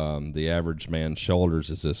know, the average man's shoulders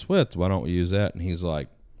is this width. Why don't we use that? And he's like,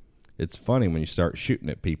 it's funny when you start shooting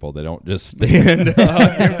at people, they don't just stand up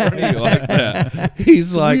in front of you like that.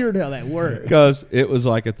 He's like, weird how that works. because it was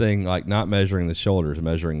like a thing, like not measuring the shoulders,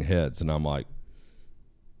 measuring heads. And I'm like,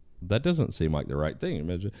 that doesn't seem like the right thing to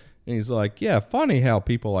measure. And he's like, yeah, funny how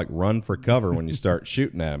people like run for cover when you start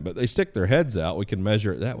shooting at them, but they stick their heads out. We can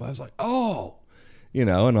measure it that way. I was like, oh. You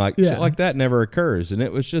know, and like shit like that never occurs. And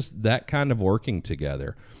it was just that kind of working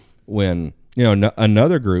together when, you know,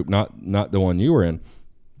 another group, not the one you were in,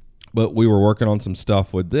 but we were working on some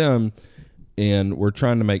stuff with them, and we're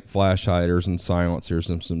trying to make flash hiders and silencers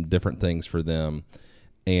and some different things for them.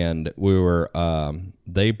 And we were,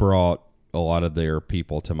 they brought a lot of their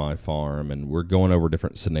people to my farm, and we're going over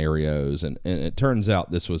different scenarios, and it turns out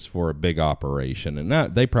this was for a big operation,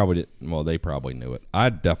 and they probably knew it. I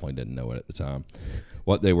definitely didn't know it at the time,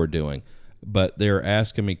 what they were doing, but they were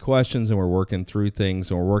asking me questions, and we're working through things,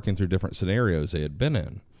 and we're working through different scenarios they had been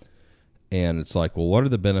in. And it's like, well, what are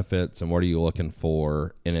the benefits and what are you looking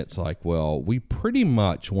for? And it's like, well, we pretty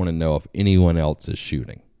much want to know if anyone else is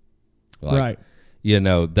shooting. Like, Right. You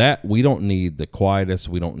know, that we don't need the quietest,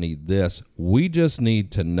 we don't need this. We just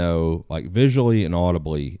need to know, like visually and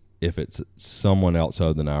audibly, if it's someone else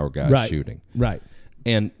other than our guy shooting. Right.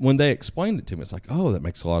 And when they explained it to me, it's like, oh, that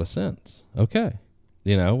makes a lot of sense. Okay.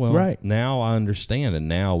 You know, well, now I understand, and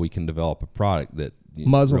now we can develop a product that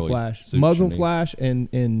Muzzle really flash. suits your Muzzle needs. flash,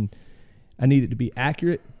 and I need it to be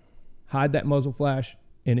accurate, hide that muzzle flash,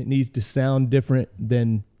 and it needs to sound different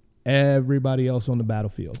than everybody else on the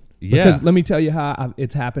battlefield. Yeah. Because let me tell you how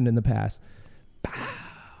it's happened in the past. Pow.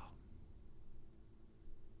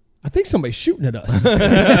 I think somebody's shooting at us.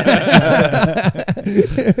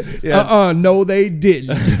 No, they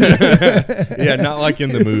didn't. Yeah, not like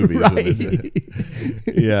in the movies.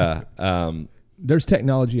 Right. Yeah. There's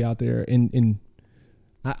technology out there, and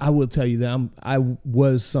I will tell you that I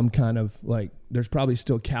was some kind of like, there's probably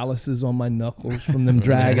still calluses on my knuckles from them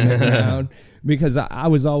dragging it around, because I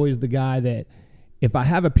was always the guy that if I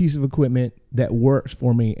have a piece of equipment that works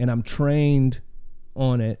for me and I'm trained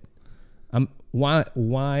on it, why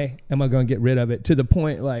am I going to get rid of it? To the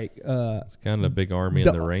point like It's kind of a big army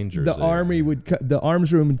in the Rangers. The army the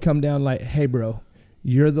arms room would come down like, hey bro,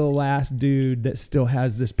 you're the last dude that still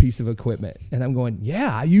has this piece of equipment. And I'm going,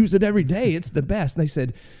 yeah, I use it every day. It's the best. And they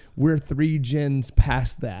said, we're 3 gens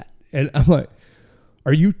past that. And I'm like,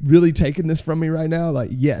 are you really taking this from me right now? Like,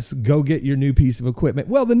 yes, go get your new piece of equipment.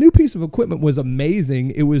 Well, the new piece of equipment was amazing.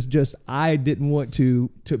 It was just, I didn't want to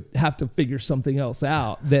have to figure something else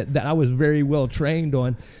out that I was very well trained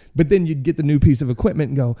on. But then you'd get the new piece of equipment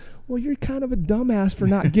and go, well, you're kind of a dumbass for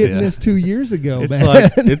not getting this 2 years ago, it's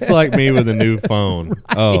man. it's like me with a new phone.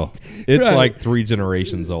 Right, oh, it's right. like 3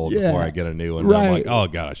 generations old Yeah. before I get a new one. And I'm like, Right. oh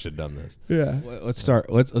god, I should have done this. Yeah. Let's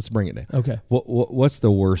start. Let's bring it down. Okay. What's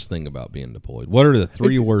the worst thing about being deployed? What are the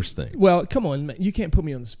 3 worst things? Well, come on, man. You can't put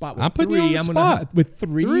me on the spot with I'm putting 3. you on the I'm spot. Gonna with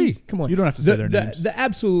 3? 3. Come on. You don't have to say their names. The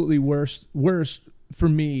absolutely worst for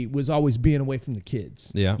me was always being away from the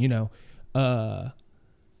kids. Yeah. You know,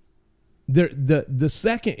 the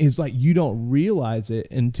second is like you don't realize it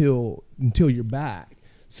until you're back.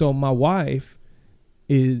 So my wife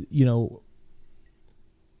is, you know,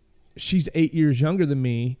 she's 8 years younger than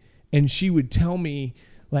me, and she would tell me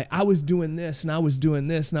like I was doing this and I was doing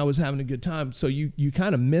this and I was having a good time. So you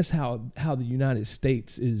kind of miss how the United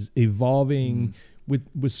States is evolving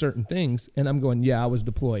with certain things. And I'm going, yeah, I was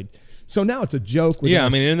deployed. So now it's a joke. With Yeah,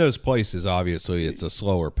 us. I mean, in those places, obviously, it's a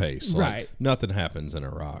slower pace. Like, Right. nothing happens in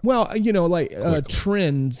Iraq. Well, you know, like Quickly.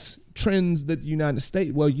 trends that the United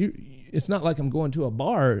States. Well, it's not like I'm going to a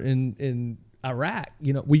bar in Iraq.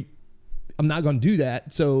 You know, I'm not going to do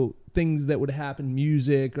that. So things that would happen,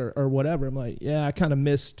 music or whatever. I'm like, yeah, I kind of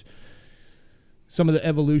missed some of the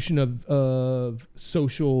evolution of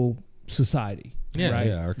social society. Yeah, right?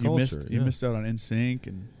 yeah, our You culture. you missed out on NSYNC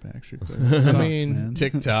and Backstreet Boys. Sucks, mean, man.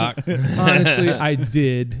 TikTok. Honestly, I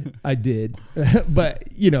did, but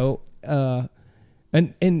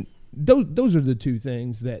and those are the two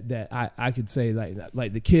things that I could say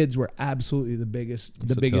like the kids were absolutely the biggest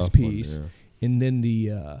It's a biggest tough one, piece, yeah. and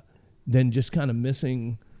then then just kind of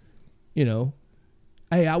missing,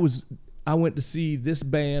 hey, I went to see this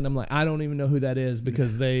band. I'm like, I don't even know who that is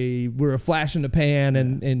because they were a flash in the pan,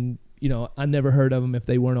 and I never heard of them if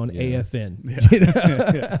they weren't on Yeah. AFN.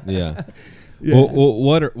 Yeah. Yeah. Well,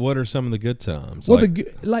 what are some of the good times? Well,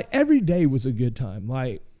 like every day was a good time.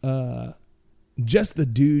 Like just the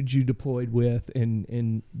dudes you deployed with,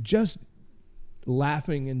 and just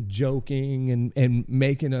laughing and joking and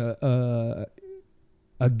making a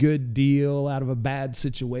good deal out of a bad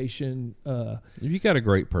situation. you got a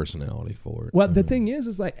great personality for it. Well, the thing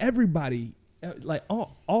is like everybody, like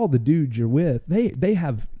all the dudes you're with, they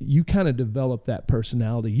have, you kind of develop that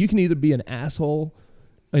personality. You can either be an asshole,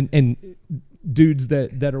 and dudes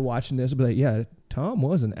that are watching this will be like, yeah, Tom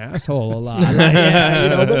was an asshole a lot. Like,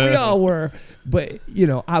 yeah, but we all were. But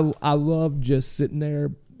I love just sitting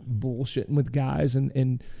there bullshitting with guys,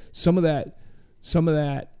 and some of that,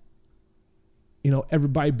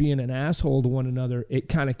 everybody being an asshole to one another, it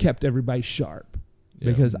kind of kept everybody sharp.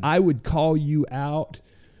 Yeah. Because I would call you out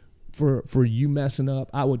for you messing up.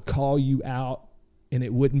 I would call you out, and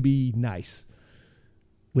it wouldn't be nice,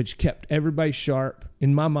 which kept everybody sharp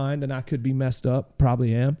in my mind. And I could be messed up,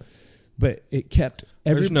 probably am, but it kept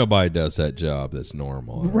There's nobody does that job that's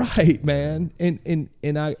normal. right, man.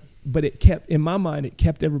 But it kept, in my mind, it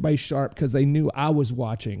kept everybody sharp because they knew I was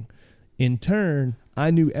watching. In turn,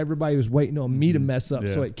 I knew everybody was waiting on me to mess up,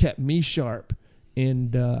 so it kept me sharp.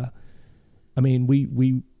 And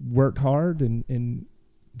we worked hard, and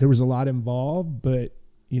there was a lot involved, but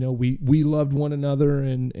we loved one another,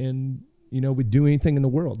 and we'd do anything in the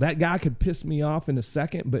world. That guy could piss me off in a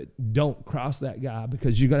second, but don't cross that guy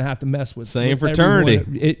because you're gonna have to mess with Same with fraternity.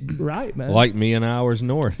 everyone. Right, man. Like me and Hours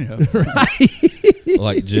North. right.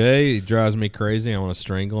 Like Jay, he drives me crazy. I want to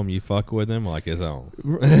strangle him. You fuck with him like his own.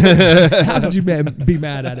 How could you be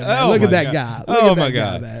mad at him? Man? Oh Look my at that God. guy. Look Oh at my that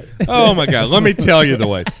guy, God. man. Oh my God. Let me tell you the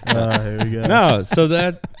way. Here we go. No, so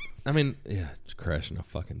that, it's crashing a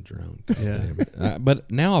fucking drone. God Yeah. damn it. But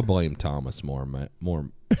now I blame Thomas more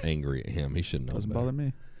angry at him. He should know Doesn't better. bother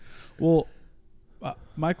me. Well,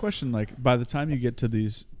 my question, like, by the time you get to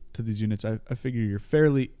these units, I figure you're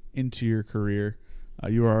fairly into your career.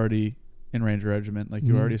 You are already in Ranger Regiment, like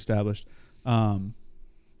you're already established.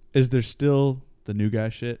 Is there still the new guy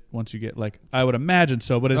shit once you get, like, I would imagine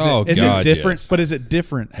so, but is it different? Yes. But is it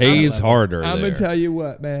different? He's harder. I'm there. gonna tell you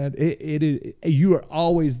what, man. You are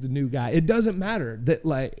always the new guy. It doesn't matter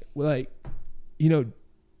that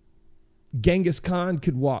Genghis Khan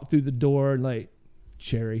could walk through the door and like,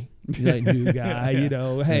 Cherry, like new guy,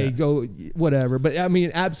 hey, go whatever. But I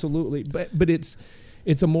mean, absolutely. But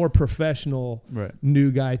it's a more professional new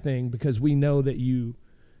guy thing because we know that you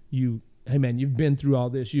hey man, you've been through all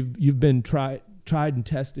this. You've been tried and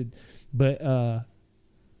tested, but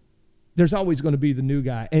there's always going to be the new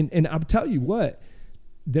guy. And I'll tell you what,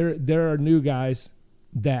 there are new guys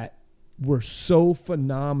that were so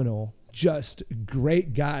phenomenal, just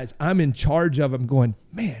great guys. I'm in charge of them going,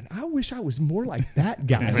 man, I wish I was more like that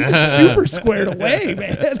guy. He was super squared away,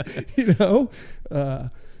 man.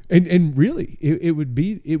 And really it would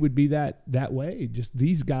be that way. Just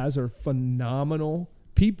these guys are phenomenal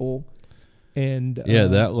people. And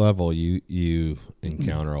that level you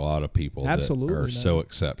encounter a lot of people absolutely, that are man. so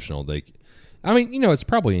exceptional. It's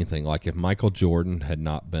probably anything. Like if Michael Jordan had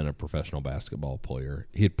not been a professional basketball player,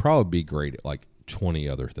 he'd probably be great at like 20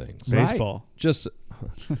 other things. Baseball. Just,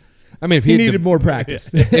 if he needed more practice.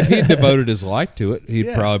 If he'd devoted his life to it,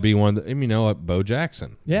 he'd probably be one of the, like Bo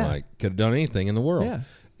Jackson. Yeah. Like could have done anything in the world. Yeah.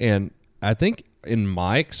 And I think in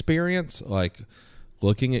my experience, like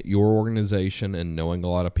looking at your organization and knowing a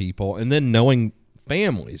lot of people and then knowing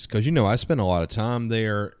families, because, I spent a lot of time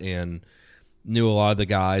there and knew a lot of the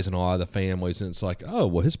guys and a lot of the families. And it's like, oh,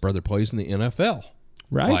 well, his brother plays in the NFL.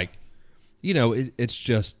 Right. Like, it's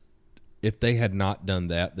just, if they had not done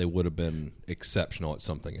that, they would have been exceptional at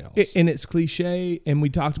something else. And it's cliche, and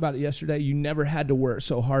we talked about it yesterday. You never had to work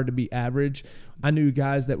so hard to be average. I knew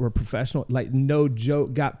guys that were professional, like no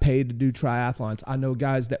joke, got paid to do triathlons. I know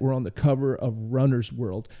guys that were on the cover of Runner's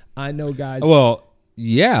World. I know guys. Well,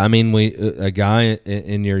 yeah, a guy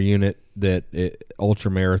in your unit that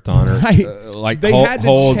ultra marathoner, Right.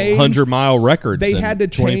 holds 100-mile records. They had to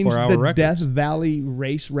change the records. Death Valley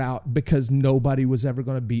race route because nobody was ever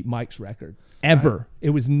going to beat Mike's record. ever.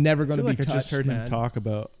 It was never I going feel to be like I touched. just heard man. him talk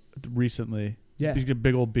about recently. Yeah. He's got a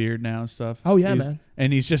big old beard now and stuff. Oh, yeah, He's- man.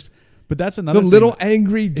 And he's just, but that's The another thing. little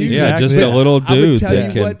angry dude. Yeah, Exactly. just a little dude. I would tell that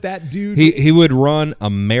you can, what, that dude. he would run a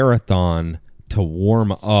marathon to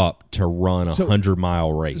warm up to run a So-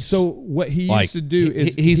 100-mile race. so what he Like, used to do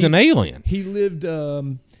is he's an alien. He lived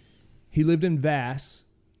in Vass,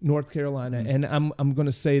 North Carolina, and I'm going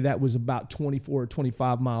to say that was about 24 or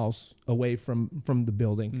 25 miles away from the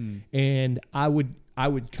building. And I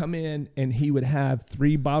would come in, and he would have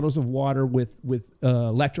 3 bottles of water with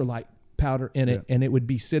electrolyte powder in it, and it would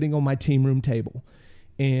be sitting on my team room table.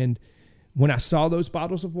 And when I saw those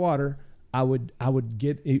bottles of water, I would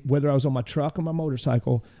get it, whether I was on my truck or my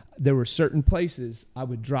motorcycle, there were certain places I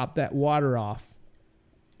would drop that water off.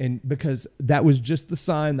 And because that was just the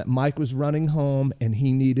sign that Mike was running home and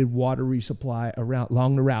he needed water resupply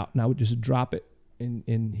along the route. And I would just drop it,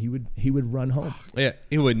 and he would run home. Yeah,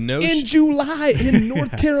 he would know. In July in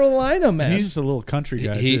North Carolina, man. He's just a little country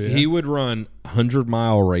guy. he too, he would run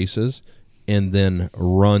 100-mile races and then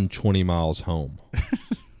run 20 miles home.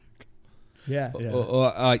 yeah.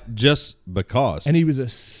 Just because. And he was a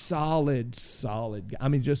solid guy. I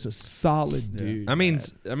mean, just a solid dude. I mean,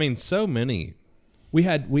 man. so many. We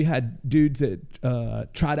had dudes that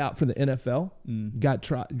tried out for the NFL,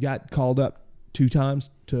 got called up 2 times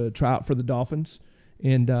to try out for the Dolphins,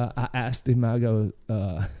 and I asked him, I go,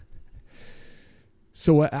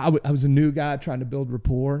 so I was a new guy trying to build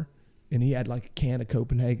rapport, and he had like a can of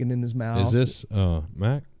Copenhagen in his mouth. Is this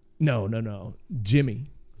Mac? No, Jimmy.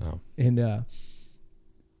 Oh. And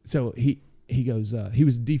so he goes, he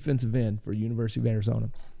was defensive end for University of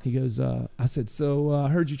Arizona. He goes, I said, so I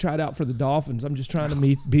heard you tried out for the Dolphins. I'm just trying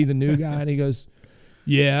to be the new guy. And he goes,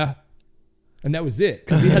 yeah. And that was it.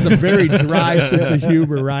 Because he has a very dry sense of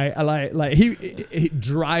humor, right? I like he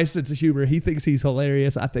dry sense of humor. He thinks he's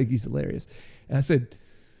hilarious. I think he's hilarious. And I said,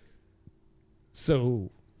 so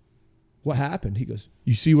what happened? He goes,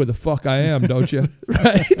 you see where the fuck I am, don't you?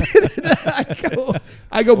 Right?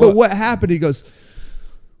 I go, but what happened? He goes,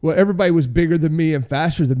 well, everybody was bigger than me and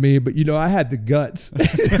faster than me, but, I had the guts.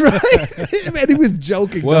 Right? Man, he was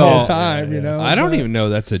joking the whole time, I don't even know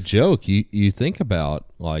that's a joke. You think about,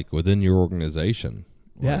 like, within your organization.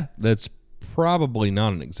 Yeah. That's probably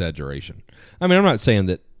not an exaggeration. I mean, I'm not saying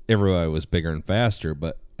that everybody was bigger and faster,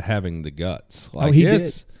 but having the guts. Like, he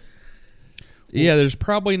did. Yeah, there's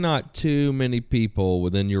probably not too many people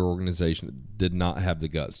within your organization that did not have the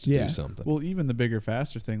guts to do something. Well, even the bigger,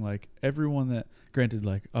 faster thing, like everyone that, granted,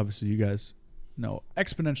 like obviously you guys know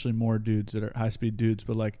exponentially more dudes that are high-speed dudes,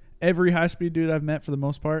 but like every high-speed dude I've met for the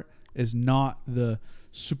most part is not the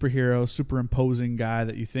superhero, superimposing guy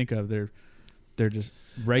that you think of. They're just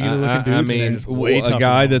regular looking dudes. I mean, and just way a tougher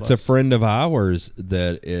guy than all that's of a us. friend of ours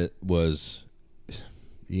that it was,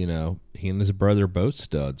 he and his brother both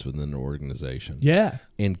studs within the organization. Yeah.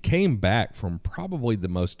 And came back from probably the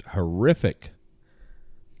most horrific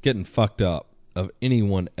getting fucked up of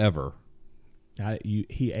anyone ever.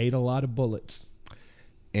 He ate a lot of bullets.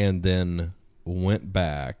 And then went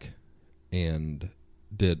back and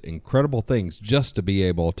did incredible things just to be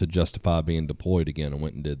able to justify being deployed again, and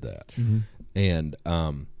went and did that. Mm-hmm. And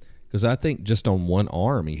because I think just on one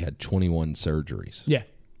arm he had 21 surgeries. Yeah.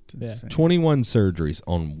 It's insane. 21 surgeries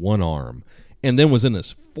on one arm, and then was in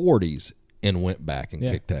his 40s and went back and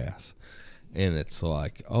kicked ass. And it's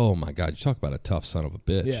like, oh my God, you talk about a tough son of a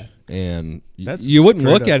bitch. Yeah. And That's you wouldn't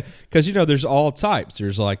straight look up. at it because, there's all types.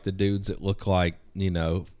 There's like the dudes that look like,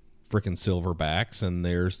 freaking silverbacks, and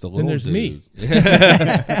there's the little there's me. dudes.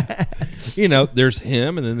 There's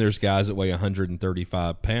him, and then there's guys that weigh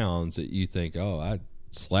 135 pounds that you think, oh, I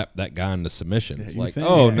slapped that guy into submission. It's you like, think,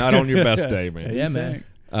 oh, yeah. not on your best day, man. Yeah, man.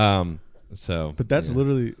 So, But that's yeah.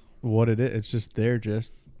 literally what it is. It's just they're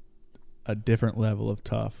just a different level of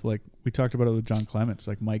tough. Like we talked about it with John Clements.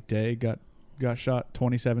 Like Mike Day got shot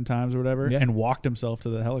 27 times or whatever, and walked himself to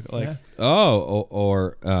the helicopter. Like,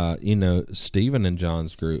 or Steven and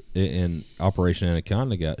John's group in Operation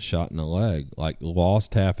Anaconda got shot in the leg, like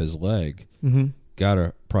lost half his leg, got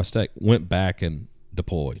a prosthetic, went back and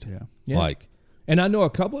deployed. Yeah. Like, And I know a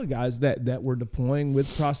couple of guys that were deploying with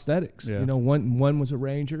prosthetics. Yeah. One was a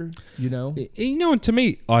Ranger, and to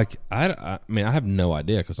me, like, I mean, I have no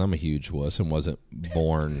idea because I'm a huge wuss and wasn't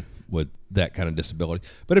born with that kind of disability.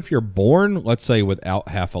 But if you're born, let's say, without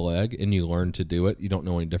half a leg and you learn to do it, you don't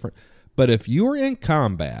know any different. But if you are in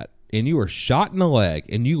combat and you are shot in the leg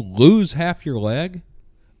and you lose half your leg,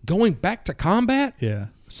 going back to combat,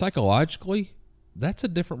 psychologically, that's a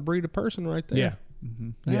different breed of person right there. Yeah.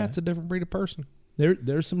 That's a different breed of person.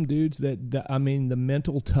 There's some dudes that I mean, the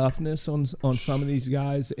mental toughness on some of these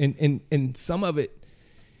guys, and some of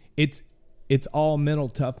it's it's all mental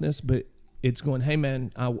toughness, but it's going, hey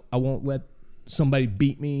man, I won't let somebody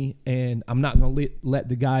beat me, and I'm not going to let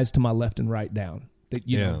the guys to my left and right down. That,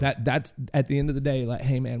 you know, that's at the end of the day, like,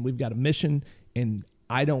 hey man, we've got a mission, and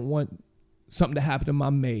I don't want something to happen to my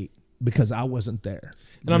mate because I wasn't there.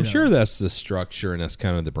 And I'm sure that's the structure, and that's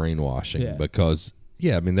kind of the brainwashing because,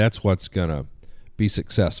 I mean, that's what's going to be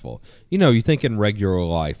successful. You know, you think in regular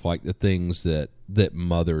life, like the things that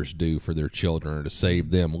mothers do for their children or to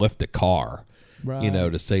save them, lift a car, Right. you know,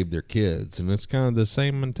 to save their kids. And it's kind of the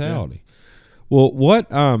same mentality. Yeah. Well,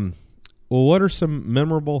 what are some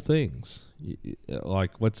memorable things?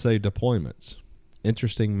 Like, let's say deployments.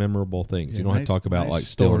 Interesting, memorable things. Yeah, you don't have to talk about like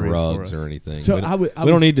stealing rugs or anything. So we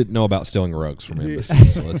don't need to know about stealing rugs from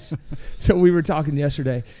embassies. So, let's, so we were talking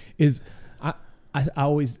yesterday.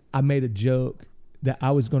 I made a joke that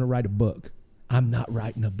I was going to write a book. I'm not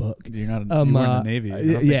writing a book. You're not. You weren't in the Navy.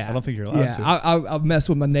 I don't think you're allowed to. I'll mess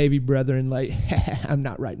with my Navy brethren. Like, I'm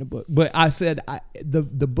not writing a book. But I said the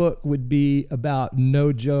book would be about,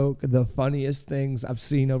 no joke, the funniest things I've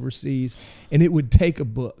seen overseas, and it would take a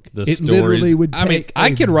book. The it stories. literally would. Take I mean,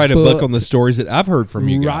 I could write a book on the stories that I've heard from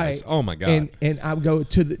you guys. Right. Oh my god! And I would go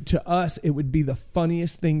to us. It would be the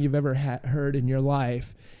funniest thing you've ever heard in your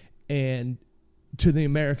life, and to the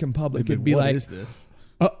American public, it'd be what like, is this?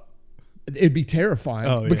 it'd be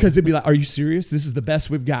terrifying because it'd be like, are you serious? This is the best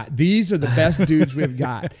we've got. These are the best dudes we've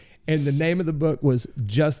got. And the name of the book was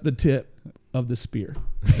Just the Tip of the Spear.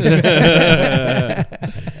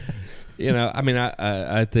 You know, I mean,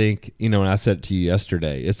 I think, you know, and I said it to you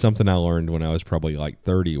yesterday, it's something I learned when I was probably like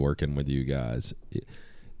 30 working with you guys.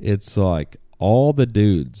 It's like all the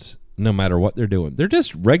dudes, no matter what they're doing, they're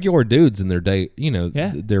just regular dudes in their day, you know,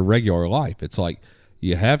 their regular life. It's like,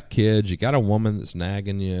 you have kids, you got a woman that's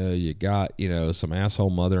nagging you, you got, you know, some asshole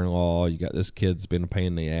mother-in-law, you got this kid's been a pain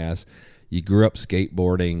in the ass, you grew up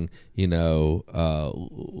skateboarding, you know,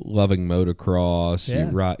 loving motocross,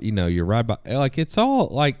 you ride by, like, it's all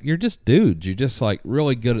like, you're just dudes, you're just like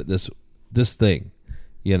really good at this thing,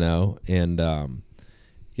 you know, and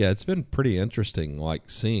it's been pretty interesting, like,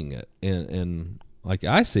 seeing it, and like,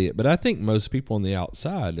 I see it, but I think most people on the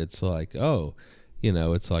outside, it's like, oh, you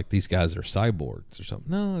know, it's like these guys are cyborgs or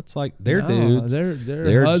something. No, it's like they're dudes.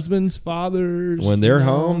 They're husbands, fathers. When they're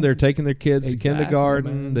home, they're taking their kids to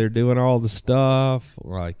kindergarten. Man. They're doing all the stuff.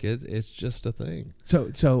 Like it's just a thing.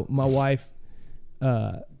 So my wife,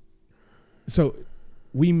 so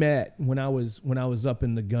we met when I was up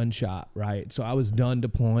in the gun shop, right? So I was done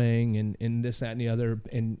deploying and this, that, and the other,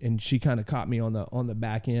 and she kind of caught me on the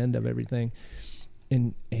back end of everything,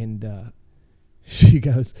 and she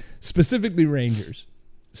goes, specifically Rangers,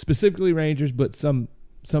 but some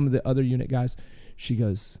of the other unit guys. She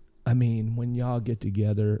goes, I mean, when y'all get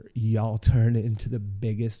together, y'all turn into the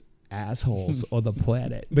biggest assholes on the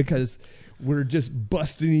planet because we're just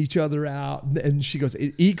busting each other out. And she goes,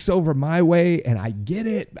 it ekes over my way, and I get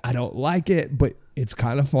it. I don't like it, but it's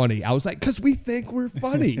kind of funny. I was like, because we think we're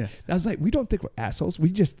funny. I was like, we don't think we're assholes. We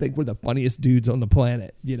just think we're the funniest dudes on the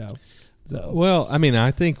planet, you know. So. Well, I mean,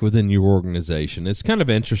 I think within your organization, it's kind of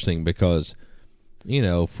interesting because, you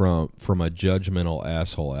know, from a judgmental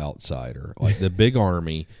asshole outsider, like the big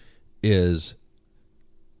army is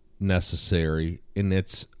necessary, and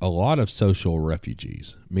it's a lot of social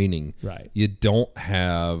refugees, meaning right. It's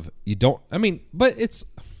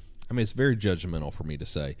very judgmental for me to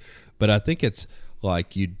say, but I think it's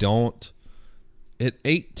like at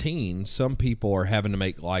 18, some people are having to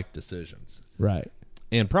make life decisions. Right.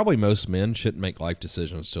 And probably most men shouldn't make life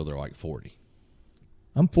decisions until they're like 40.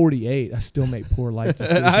 I'm 48. I still make poor life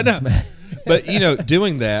decisions. I know. Man. But, you know,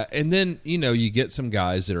 doing that, and then, you know, you get some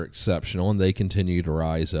guys that are exceptional and they continue to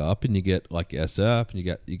rise up, and you get like SF, and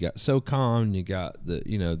you got SOCOM, and you got the,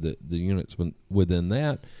 you know, the units within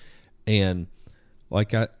that. And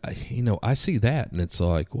like I see that, and it's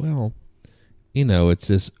like, well, you know, it's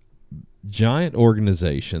this giant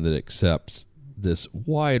organization that accepts this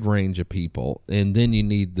wide range of people, and then you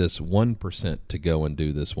need this 1% to go and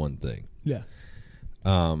do this one thing. Yeah.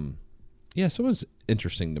 So it was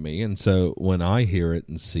interesting to me, and so when I hear it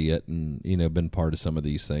and see it, and you know, been part of some of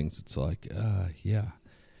these things, it's like, you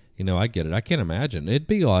know, I get it. I can't imagine it'd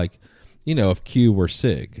be like, you know, if Q were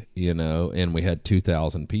SIG, you know, and we had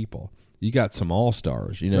 2,000 people. You got some all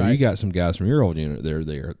stars, you know, right. You got some guys from your old unit.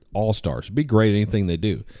 They're all stars. It'd be great at anything they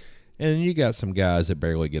do, and you got some guys that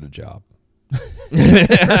barely get a job.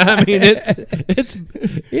 I mean,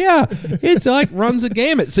 it's like runs a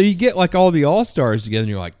gamut. So you get like all the all stars together, and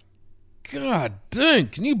you're like, God dang,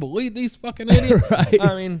 can you believe these fucking idiots? Right.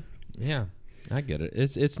 I mean, yeah, I get it.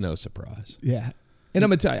 It's no surprise. Yeah, and I'm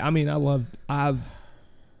gonna tell you, I mean,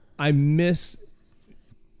 I miss,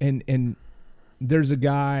 and there's a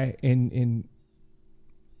guy and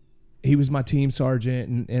he was my team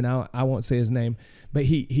sergeant, and I won't say his name, but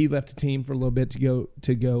he left the team for a little bit to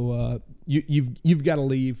go. You've got to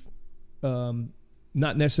leave,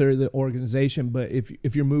 not necessarily the organization, but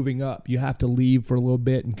if you're moving up, you have to leave for a little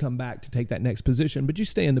bit and come back to take that next position. But you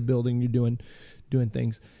stay in the building, you're doing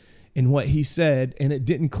things. And what he said, and it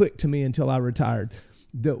didn't click to me until I retired,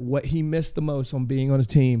 that what he missed the most on being on a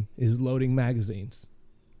team is loading magazines.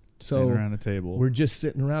 So Sitting around a table. we're just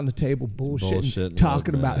sitting around the table bullshitting, Bullshitting,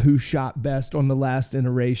 talking loading about mags. who shot best on the last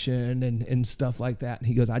iteration and stuff like that. And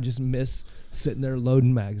he goes, I just miss sitting there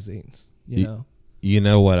loading magazines, you know? You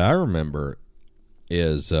know what I remember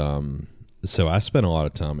is, so I spent a lot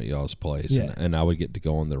of time at y'all's place, Yeah. and I would get to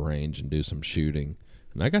go on the range and do some shooting,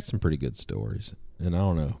 and I got some pretty good stories. And I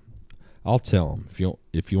don't know, I'll tell them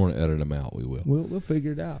if you want to edit them out, we will. We'll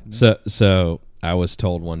figure it out. man. So I was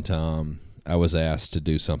told one time I was asked to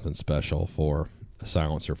do something special for a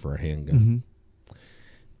silencer for a handgun,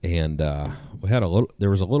 and there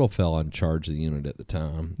was a little fella in charge of the unit at the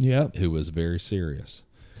time, Yep. who was very serious.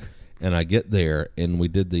 And I get there, and we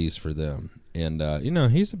did these for them. And,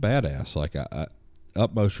 he's a badass. Like, I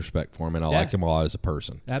utmost respect for him, and I like him a lot as a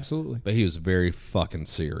person. Absolutely. But he was very fucking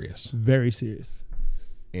serious. Very serious.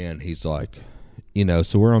 And he's like,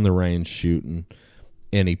 so we're on the range shooting,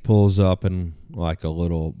 and he pulls up in, like, a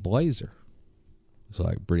little Blazer. It's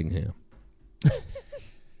like, Brittingham.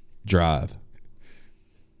 Drive.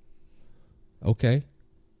 Okay.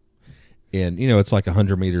 And, it's like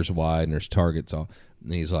 100 meters wide, and there's targets all.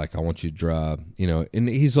 And he's like, I want you to drive, and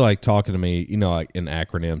he's like talking to me, like in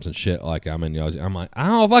acronyms and shit, like I'm in y'all's. I'm like, I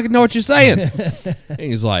don't fucking know what you're saying. And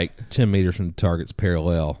he's like, 10 meters from the target's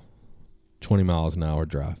parallel, 20 miles an hour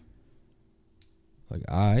drive. Like,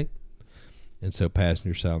 all right. And so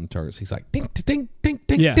passenger side on the targets, he's like, ding, ding, ding,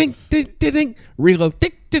 ding, Yeah. ding, ding, ding, ding, reload,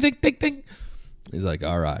 ding, ding, ding, ding, ding. He's like,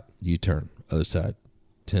 all right, U-turn, other side,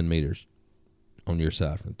 10 meters on your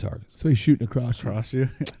side from the target. So he's shooting across. Across you.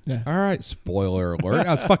 Yeah. All right, spoiler alert.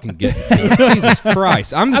 I was fucking getting to it. Jesus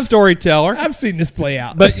Christ. I'm the storyteller. I've seen this play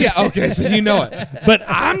out. But yeah, okay, so you know it. But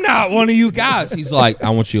I'm not one of you guys. He's like, I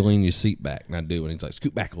want you to lean your seat back. And I do. And he's like,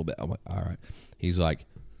 scoot back a little bit. I'm like, all right. He's like,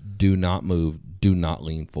 do not move. Do not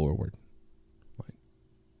lean forward. I'm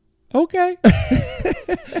like, okay.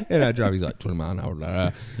 And I drive. He's like, 20 miles an hour. Blah, blah,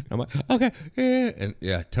 blah. I'm like, okay. Yeah. And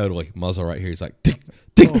yeah, totally. Muzzle right here. He's like, ding,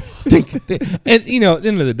 ding, ding, ding. And, at the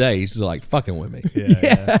end of the day, he's just like fucking with me.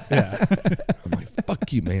 Yeah. I'm like,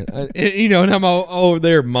 fuck you, man. And I'm all over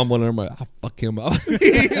there mumbling. And I'm like, I'll fuck him up. Pull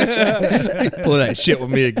that shit with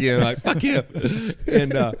me again. Like, fuck him.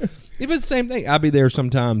 And it was the same thing. I'd be there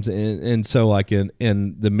sometimes. And so, like, in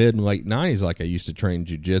the mid and late 90s, like, I used to train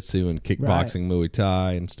jiu-jitsu and kickboxing, Muay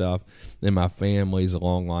Thai and stuff. And my family's a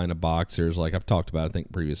long line of boxers. Like, I've talked about, I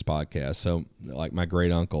think, previous podcasts. So, like, my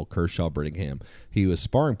great uncle, Kershaw Brittingham, he was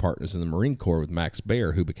sparring partners in the Marine Corps with Max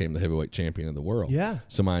Baer, who became the heavyweight champion of the world. Yeah.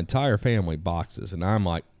 So my entire family boxes, and I'm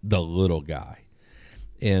like the little guy.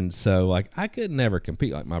 And so, like, I could never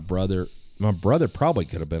compete. Like, my brother probably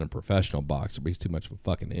could have been a professional boxer, but he's too much of a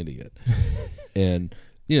fucking idiot. And,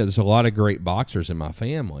 there's a lot of great boxers in my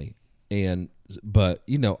family. But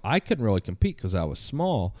I couldn't really compete because I was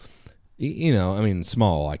small.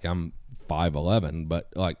 Small, like I'm 5'11", but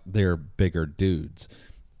like they're bigger dudes.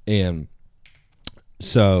 And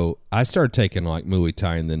so I started taking like Muay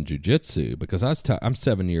Thai and then jiu-jitsu because I'm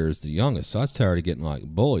 7 years the youngest, so I was tired of getting like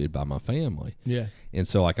bullied by my family. Yeah. And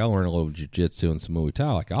so like I learned a little jiu-jitsu and some Muay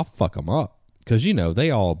Thai. Like I'll fuck them up because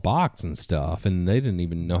they all box and stuff, and they didn't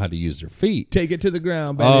even know how to use their feet. Take it to the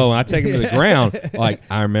ground, baby. Oh, and I take him to the ground. Like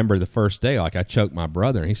I remember the first day, like I choked my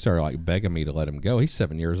brother, and he started like begging me to let him go. He's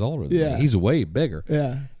 7 years older than Yeah. me. He's way bigger.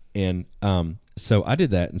 Yeah. And so I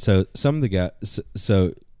did that, and so some of the guys,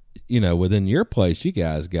 within your place, you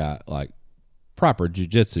guys got like proper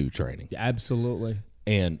jiu-jitsu training. Yeah, absolutely.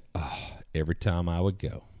 And every time I would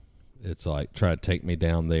go, it's like try to take me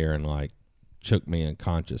down there and like choke me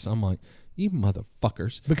unconscious. I'm like, you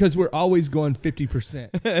motherfuckers. Because we're always going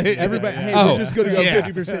 50%. Everybody, hey, Oh, we're just going to go yeah,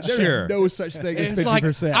 50%. There's sure. no such thing as It's 50%.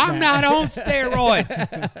 like, I'm now. not on steroids.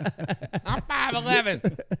 I'm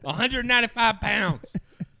 5'11", 195 pounds.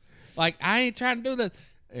 Like, I ain't trying to do this.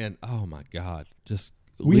 And, oh, my God. Just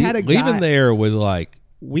leaving guy- there with, like,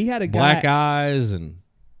 We had a guy. black eyes and...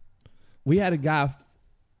 We had a guy,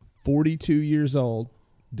 42 years old,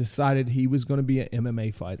 decided he was going to be an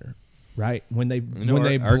MMA fighter. Right when they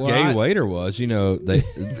our gay waiter was, they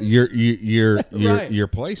your Right. your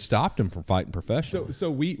place stopped him from fighting professionally.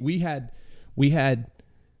 So we had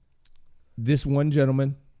this one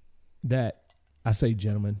gentleman that I say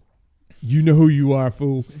gentleman, you know who you are,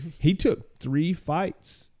 fool. He took 3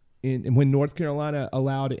 fights and when North Carolina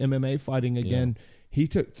allowed MMA fighting again, he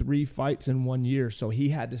took 3 fights in 1 year. So he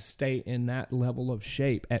had to stay in that level of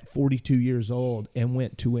shape at 42 years old and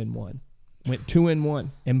went 2-1. Went 2-1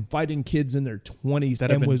 and fighting kids in their 20s That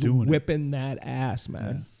have and been was doing it. whipping that ass,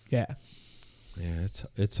 man. Yeah. Yeah,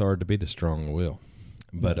 it's hard to beat a strong will.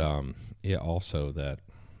 But also that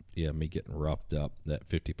me getting roughed up, that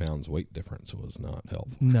 50 pounds weight difference was not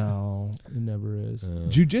helpful. No, it never is.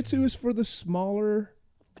 Jiu-jitsu is for the smaller,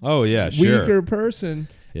 Oh yeah, sure. weaker person,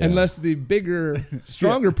 Yeah. unless the bigger,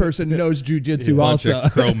 stronger person knows jiu-jitsu Bunch also.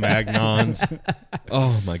 of Cro-Magnons.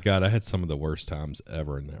 Oh my God, I had some of the worst times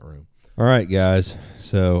ever in that room. All right, guys.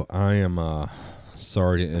 So I am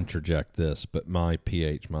sorry to interject this, but my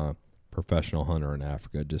professional hunter in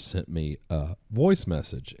Africa, just sent me a voice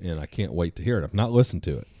message, and I can't wait to hear it. I've not listened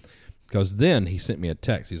to it. Because then he sent me a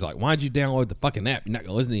text. He's like, why'd you download the fucking app? You're not going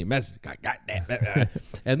to listen to your message. God damn.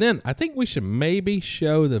 And then I think we should maybe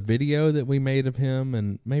show the video that we made of him,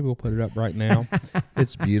 and maybe we'll put it up right now.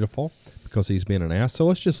 It's beautiful because he's being an ass. So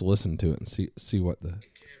let's just listen to it and see what the...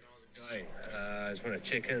 I just want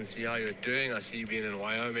to check in and see how you're doing. I see you being in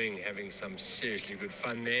Wyoming, having some seriously good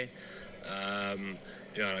fun there.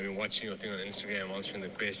 I've been watching your thing on Instagram, answering the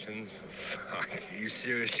questions. Fuck, you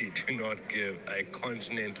seriously do not give a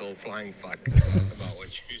continental flying fuck about what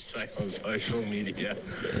you say on social media.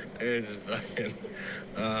 It's fucking,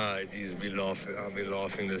 geez, I'll be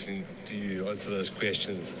laughing listening to you answer those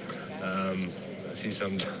questions. I see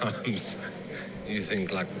sometimes you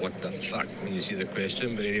think like, what the fuck when you see the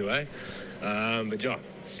question, but anyway.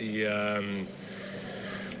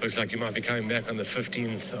 Looks like you might be coming back on the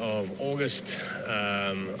 15th of August. I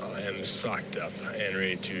am psyched up and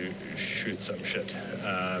ready to shoot some shit.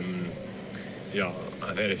 I've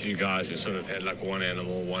had a few guys who sort of had like one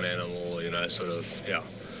animal,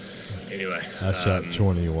 Anyway. I shot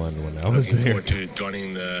 21 when I was looking there. forward to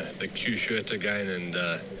donning the Q shirt again and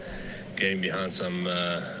getting behind some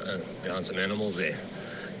animals there.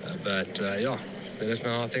 Let us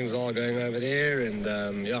know how things are going over there, and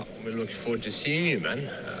we're looking forward to seeing you, man.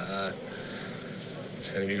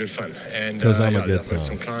 It's going to be good fun. And I've got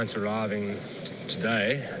some clients arriving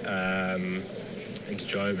today into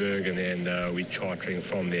Joburg, and then we're chartering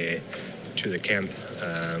from there to the camp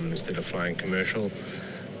instead of flying commercial,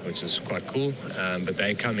 which is quite cool. But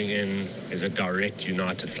they're coming in as a direct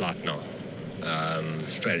United flight now.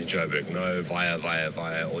 Straight to Joburg, no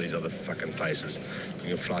via all these other fucking places. You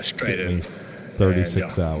can fly straight in.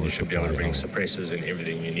 36 hours. You should be able to bring suppressors and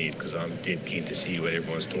everything you need, because I'm dead keen to see what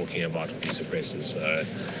everyone's talking about with these suppressors. So,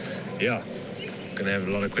 going to have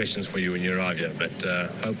a lot of questions for you when you arrive here. But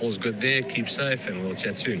hope all's good there. Keep safe, and we'll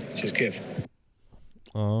chat soon. Cheers, Kev.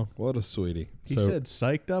 Oh, what a sweetie. He said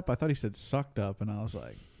psyched up. I thought he said sucked up, and I was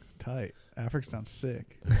like, tight. Africa sounds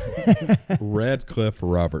sick. Radcliffe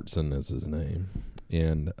Robertson is his name.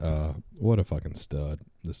 And what a fucking stud.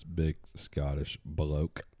 This big Scottish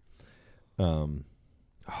bloke. I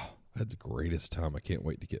had the greatest time. I can't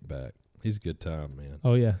wait to get back. He's a good time, man.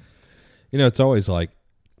 Oh, yeah. It's always like,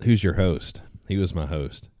 who's your host? He was my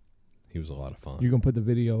host. He was a lot of fun. You're going to put the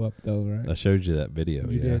video up, though, right? I showed you that video.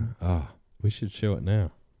 You did. We should show it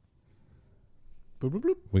now. Bloop, bloop,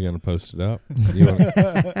 bloop. We gonna post it up? You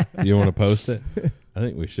want to post it? I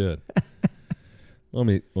think we should. Let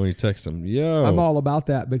me text him. Yo, I'm all about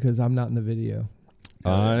that because I'm not in the video.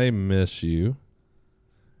 I miss you.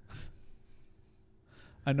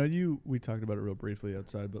 I know we talked about it real briefly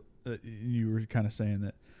outside, but you were kind of saying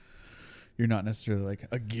that you're not necessarily like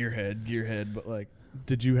a gearhead, but like,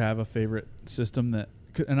 did you have a favorite system that,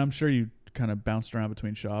 and I'm sure you kind of bounced around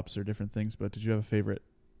between shops or different things, but did you have a favorite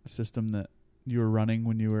system that you were running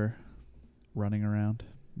when you were running around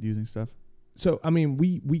using stuff? So, I mean,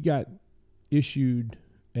 we got issued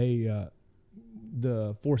the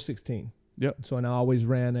 416. Yep. So, and I always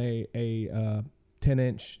ran a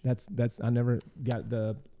 10-inch. That's I never got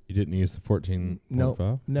the. You didn't use the 14.5?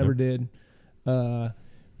 No, never did.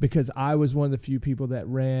 Because I was one of the few people that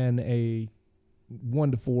ran a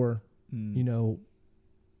 1-4,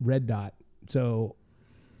 red dot. So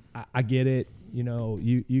I get it.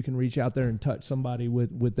 You can reach out there and touch somebody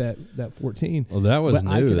with that 14. Well, that was but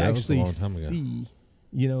new. I could That actually was a long time ago. see,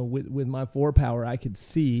 with my 4-power, I could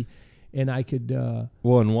see, and I could.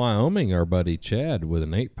 Well, in Wyoming, our buddy Chad with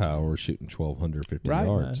an 8-power was shooting 1,250 Right,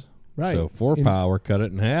 yards. man. Right. So 4-power cut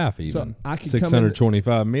it in half even. So I could come in-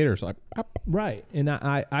 625 meters. Like, pop. Right, and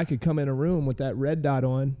I could come in a room with that red dot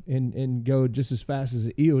on and go just as fast as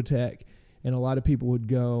an EOTech, and a lot of people would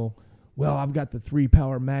go, well, I've got the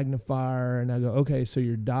 3-power magnifier, and I go, okay, so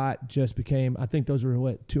your dot just became, I think those were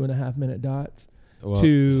 2.5 minute dots. Well,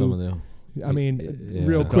 to some of them. I mean, Yeah.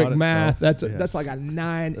 real The quick dot math. itself, That's yes. like a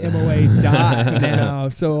 9 MOA dot now.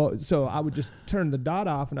 So I would just turn the dot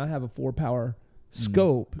off, and I have a 4-power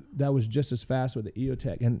scope that was just as fast with the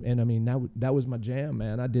EOTech, and I mean that was my jam,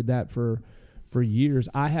 man. I did that for years.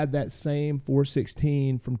 I had that same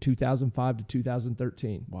 416 from 2005 to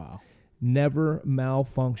 2013. Wow. Never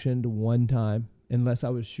malfunctioned one time unless I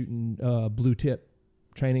was shooting blue tip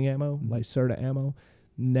training ammo, like CERTA ammo.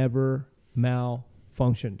 Never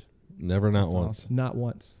malfunctioned. Never, not That's once. awesome. Not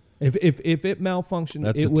once. If it malfunctioned,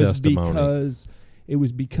 That's it a was testimony.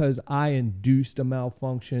 because I induced a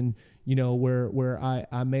malfunction. You know, where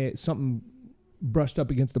I made something brushed up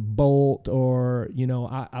against a bolt, or you know,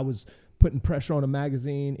 I was putting pressure on a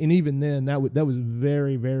magazine, and even then, that was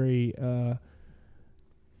very, very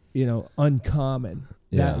uncommon.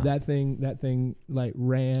 Yeah. That thing like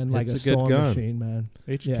ran like It's a a good sawing gun. machine, man.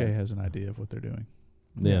 HK Yeah. has an idea of what they're doing.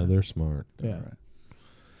 Yeah, Yeah. they're smart. Yeah. Right.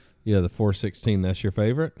 Yeah, the 416. That's your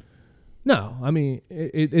favorite. No, I mean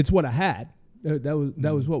it's what I had.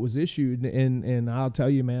 That was what was issued, and I'll tell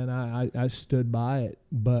you, man, I stood by it.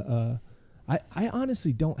 But I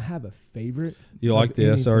honestly don't have a favorite. You of like the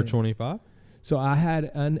anything. SR25? So I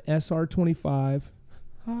had an SR25,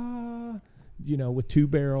 with 2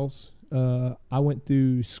 barrels. I went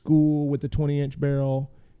through school with the 20-inch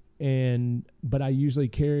barrel, but I usually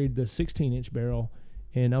carried the 16-inch barrel.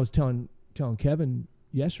 And I was telling Kevin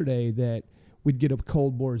yesterday that we'd get a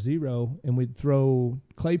cold bore 0 and we'd throw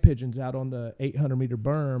clay pigeons out on the 800-meter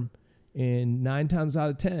berm, and 9 times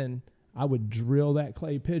out of 10, I would drill that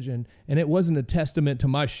clay pigeon. And it wasn't a testament to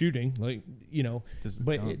my shooting,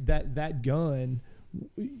 but that gun,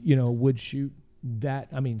 would shoot that,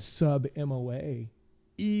 sub MOA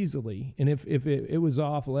easily. And if it was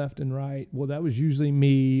off left and right, well, that was usually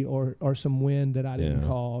me or some wind that I didn't Yeah.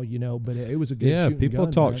 call, but it was a good Yeah, shooting people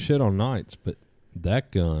gun, talk man. shit on nights, but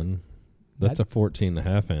that gun, that's a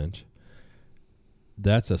 14.5 inch.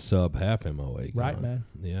 That's a sub half MOA gun. Right, man.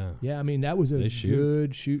 Yeah. Yeah, that was a They shoot.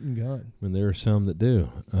 good shooting gun. I mean, there are some that do.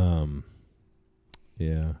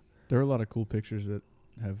 Yeah. There are a lot of cool pictures that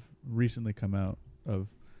have recently come out of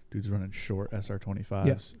dudes running short SR25s,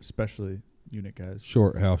 Yeah. especially unit guys.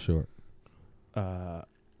 Short, how short?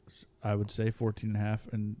 I would say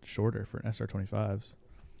 14.5 and shorter for SR25s.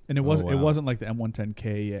 And it Oh, wasn't wow. it wasn't like the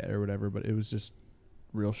M110K yet or whatever, but it was just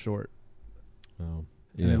real short. Oh,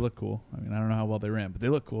 And yeah. they look cool. I mean, I don't know how well they ran, but they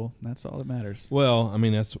look cool. That's all that matters. Well, I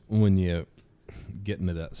mean, that's when you get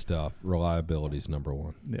into that stuff. Reliability is number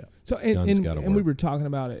one. Yeah. So Guns gotta and we work. were talking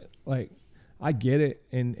about it, like I get it,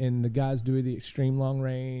 and the guys do the extreme long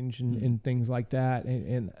range and things like that,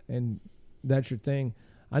 and that's your thing.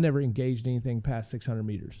 I never engaged anything past 600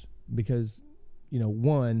 meters because,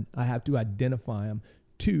 one, I have to identify them.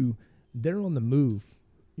 2, they're on the move,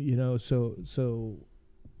 so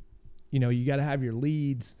you got to have your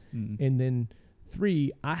leads, and then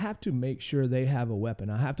 3, I have to make sure they have a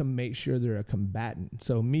weapon. I have to make sure they're a combatant.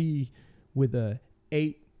 So me with a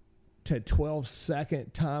 8 to 12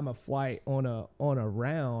 second time of flight on a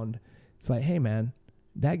round, it's like, hey man,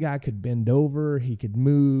 that guy could bend over, he could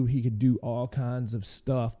move, he could do all kinds of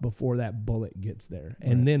stuff before that bullet gets there.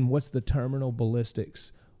 And Right. then what's the terminal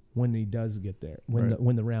ballistics when he does get there,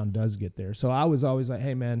 when the round does get there? So I was always like,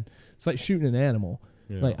 hey man, it's like shooting an animal.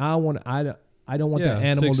 Yeah. Like I don't want the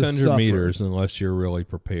animal 600 to suffer. meters, unless you're really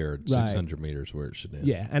prepared. Right. 600 meters where it should end.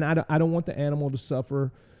 Yeah, and I don't want the animal to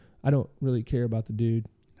suffer. I don't really care about the dude.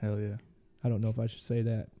 Hell yeah. I don't know if I should say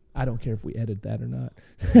that. I don't care if we edit that or not.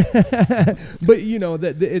 But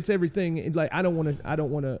that it's everything. Like I don't want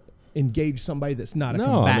to engage somebody that's not a No,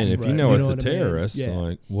 combatant. I mean, if you right? know it's a what I mean? terrorist, Yeah.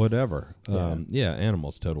 like whatever. Yeah. Yeah,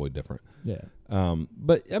 animals totally different. Yeah.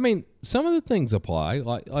 But I mean, some of the things apply,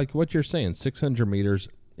 like what you're saying. 600 meters.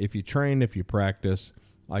 If you train, if you practice,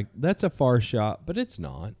 like that's a far shot, but it's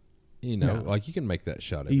not. No. Like you can make that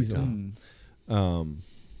shot every Easily. time.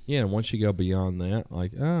 Yeah, and once you go beyond that,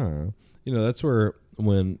 like that's where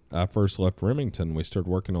when I first left Remington, we started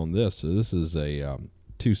working on this. So this is a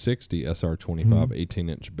 260 SR25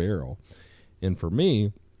 18-inch barrel, and for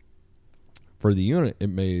me, for the unit, it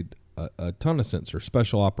made a ton of sense. Or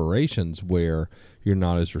special operations where you're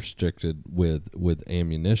not as restricted with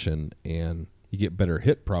ammunition, and you get better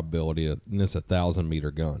hit probability. And this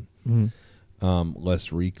 1,000-meter gun.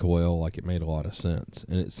 Less recoil, like it made a lot of sense.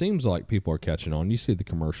 And it seems like people are catching on. You see the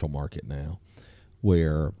commercial market now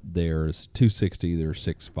where there's 260, there's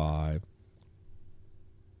 6.5.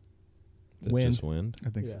 That's Wind. just wind. I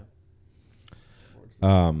think Yeah. so.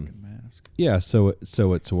 Um, Mask. Yeah, so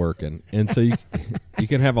it's working. And so you you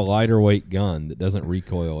can have a lighter weight gun that doesn't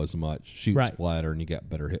recoil as much, shoots Right. flatter, and you got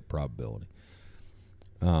better hit probability.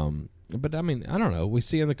 But I mean, I don't know. We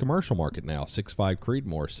see in the commercial market now, 6.5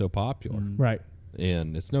 Creedmoor is so popular, Right.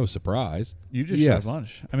 and it's no surprise. You just shot a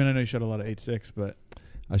bunch. I mean, I know you shot a lot of 8.6, but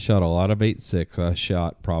I shot a lot of 8.6. I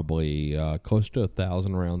shot probably close to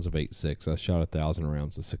 1,000 rounds of 8.6. I shot 1,000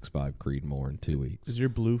 rounds of 6.5 Creedmoor in 2 weeks. is your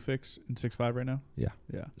blue fix in 6.5 right now? Yeah,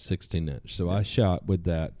 Yeah. 16 inch. So I shot with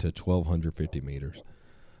that to 1,250 meters.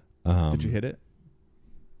 Did you hit it?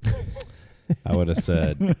 I would have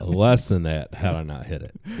said less than that had I not hit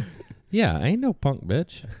it. Yeah, I ain't no punk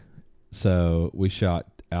bitch. So we shot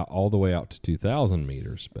out all the way out to 2,000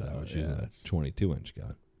 meters, but I was using a 22-inch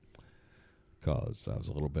gun because I was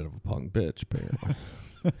a little bit of a punk bitch, apparently.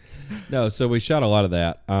 No, so we shot a lot of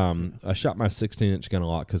that. I shot my 16-inch gun a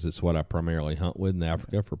lot because it's what I primarily hunt with in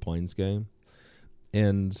Africa for plains game.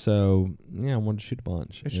 And so, yeah, I wanted to shoot a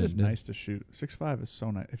bunch. It's just nice to shoot. 6.5 is so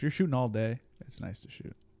nice. If you're shooting all day, it's nice to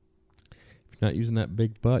shoot. If you're not using that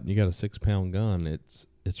big butt and you got a 6-pound gun, it's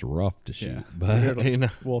rough to shoot. Yeah. But, you know.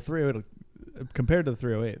 Well, 308, compared to the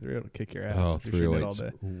 308, 308 will kick your ass Oh, if you're shooting it all 308's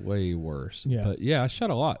day. way worse. Yeah. But yeah, I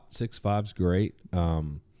shot a lot. 6.5's great.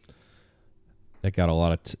 That got a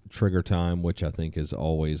lot of trigger time, which I think is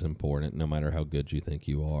always important, no matter how good you think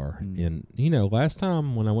you are. And, you know, last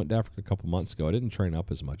time when I went to Africa a couple months ago, I didn't train up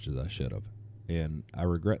as much as I should have. And I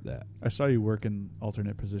regret that. I saw you work in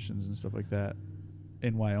alternate positions and stuff like that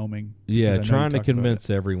in Wyoming. Yeah, because I know you trying to talked about convince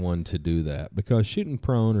everyone to do that, because shooting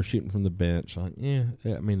prone or shooting from the bench, like,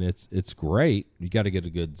 I mean, it's great. You got to get a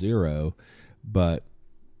good zero, but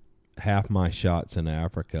half my shots in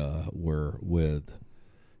Africa were with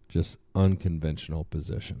just unconventional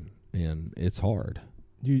position, and it's hard.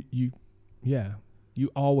 You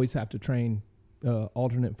always have to train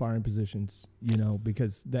alternate firing positions, you know,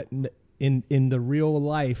 because that in the real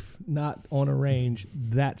life, not on a range,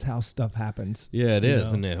 that's how stuff happens. Yeah, it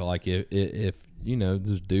is, know? and like if you know,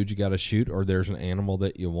 there's dudes you got to shoot, or there's an animal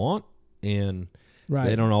that you want, and Right.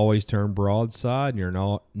 they don't always turn broadside, and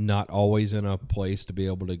you're not always in a place to be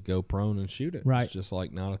able to go prone and shoot it. Right. It's just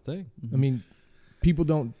like not a thing. I mean, people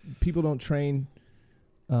don't train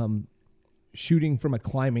shooting from a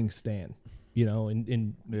climbing stand, you know,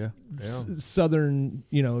 in southern,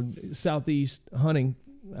 you know, southeast hunting.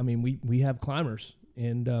 I mean, we have climbers,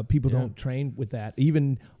 and people don't train with that.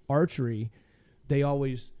 Even archery, they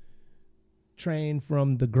always train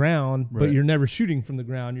from the ground, but you're never shooting from the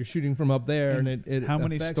ground. You're shooting from up there, and it how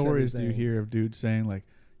many affects stories everything. do you hear of dudes saying, like,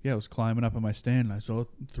 yeah, I was climbing up on my stand and I saw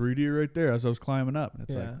 3 deer right there as I was climbing up. And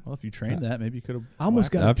it's like, well, if you trained that, maybe you could have. I almost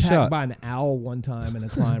got I've attacked shot. by an owl one time in a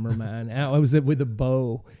climber, man. I was with a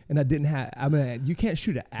bow, and I didn't have. I mean, you can't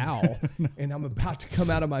shoot an owl, and I'm about to come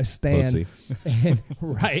out of my stand, Pussy. and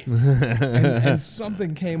and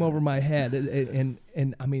something came over my head,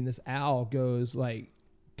 and I mean, this owl goes like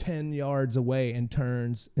 10 yards away and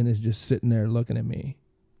turns and is just sitting there looking at me,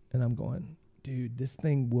 and I'm going, dude, this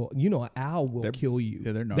thing will, you know, an owl will kill you.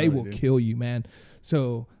 Yeah, they're they gnarly, will dude. kill you, man.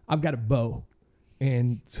 So I've got a bow,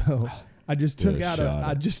 and so I just took out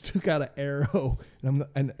an arrow, and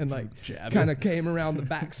like kind of came around the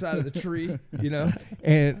backside of the tree, you know,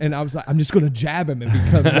 and I was like, I'm just gonna jab him, and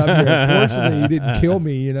because I'm here, unfortunately, he didn't kill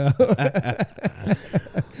me, you know.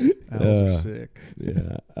 Owls are sick.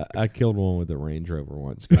 Yeah, I killed one with a Range Rover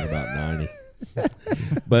once, got about 90.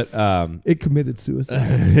 But It committed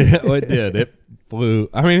suicide. well, it did. It flew.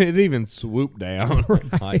 I mean, it even swooped down.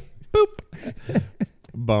 Like, boop.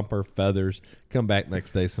 Bumper, feathers. Come back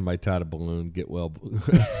next day, somebody tied a balloon, get well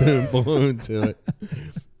soon balloon to it.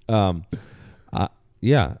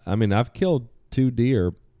 Yeah, I mean, I've killed 2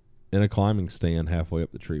 deer in a climbing stand halfway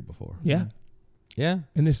up the tree before. Yeah. Yeah.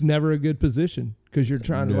 And it's never a good position because you're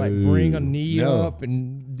trying to like bring a knee up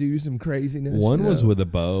and do some craziness. One you was know? with a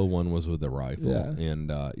bow, one was with a rifle. Yeah.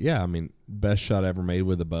 And I mean, best shot I ever made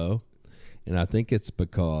with a bow. And I think it's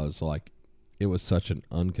because like it was such an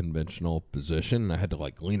unconventional position. And I had to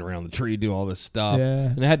like lean around the tree, do all this stuff. Yeah.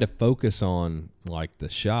 And I had to focus on like the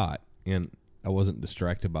shot. And I wasn't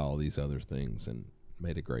distracted by all these other things, and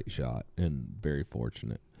made a great shot, and very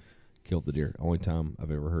fortunate. Killed the deer. Only time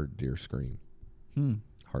I've ever heard deer scream.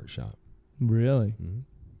 Heart shot. Really? Mm-hmm.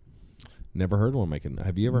 Never heard one making.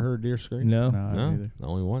 Have you ever heard deer scream? No. No, I haven't either.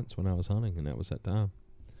 Only once when I was hunting, and that was that time.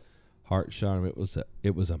 Heart shot him.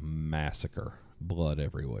 It was a massacre. Blood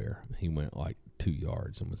everywhere. He went like 2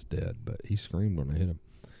 yards and was dead, but he screamed when I hit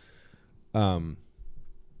him.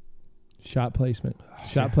 Shot placement.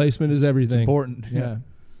 Shot placement is everything. It's important. Yeah.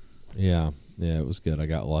 Yeah, it was good. I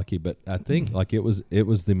got lucky, but I think like it was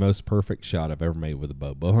the most perfect shot I've ever made with a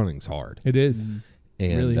bow. Bow hunting's hard. It is.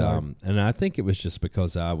 And Really hard. and I think it was just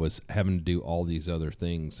because I was having to do all these other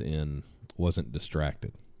things and wasn't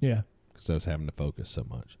distracted Yeah. because I was having to focus so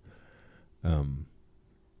much.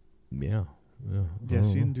 Yeah. Yeah. Yeah,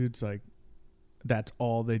 seeing dudes like that's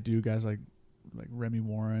all they do. Guys like Remy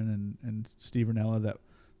Warren and Steve Rinella, that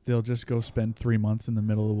they'll just go spend 3 months in the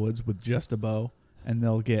middle of the woods with just a bow, and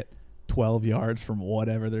they'll get 12 yards from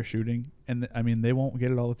whatever they're shooting. And I mean, they won't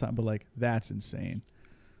get it all the time, but like that's insane.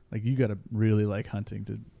 Like you got to really like hunting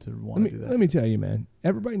to want to do that. Let me tell you, man,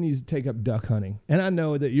 everybody needs to take up duck hunting. And I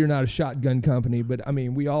know that you're not a shotgun company, but I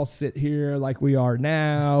mean, we all sit here like we are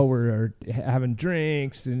now. We're having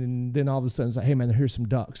drinks, and then all of a sudden it's like, hey, man, here's some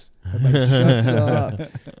ducks. Everybody shuts up.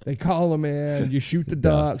 They call them in. You shoot the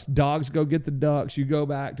ducks. Dogs go get the ducks. You go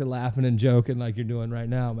back to laughing and joking like you're doing right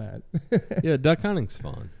now, man. Yeah, duck hunting's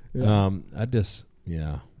fun. Yeah.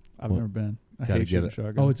 I've never been. I Gotta hate get shooting it.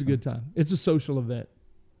 shotguns. Oh, it's a good time. It's a social event.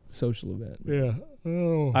 Yeah.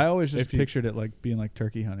 Oh. I always just pictured it like being like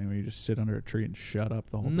turkey hunting, where you just sit under a tree and shut up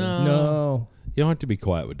the whole thing. No. You don't have to be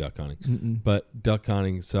quiet with duck hunting. Mm-mm. But duck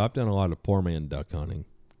hunting, so I've done a lot of poor man duck hunting,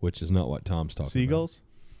 which is not what Tom's talking Seagulls?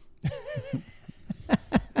 about.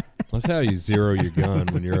 That's how you zero your gun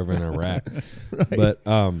when you're over in Iraq. Right. But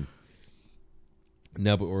no,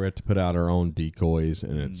 but we have to put out our own decoys,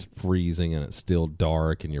 and it's freezing, and it's still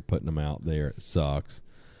dark, and you're putting them out there. It sucks.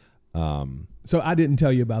 So I didn't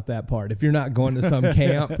tell you about that part. If you're not going to some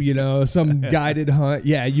camp, some guided hunt,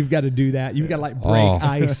 yeah, you've got to do that. You've got to like break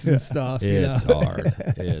ice and stuff. It's hard.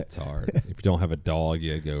 It's hard. If you don't have a dog,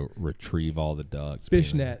 you go retrieve all the ducks.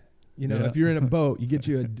 Fish man. net. If you're in a boat, you get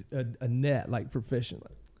you a net like for fishing.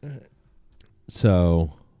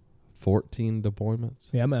 So, 14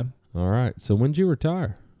 deployments. Yeah, man. All right. So when did you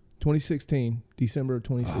retire? 2016, December of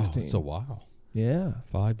 2016. Oh, it's a while. Yeah.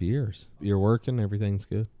 5 years. You're working. Everything's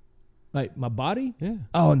good. Like my body? Yeah.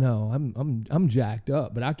 Oh no, I'm jacked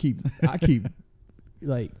up, but I keep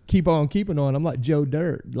like keep on keeping on. I'm like Joe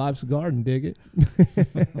Dirt. Life's a garden, dig it.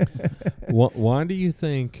 Why do you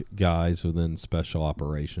think guys within special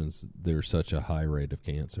operations, there's such a high rate of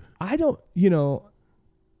cancer? I don't,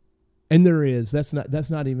 and there is. That's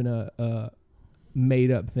not even a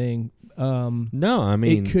made up thing. No, I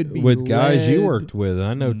mean, it could be with guys you lead. worked with,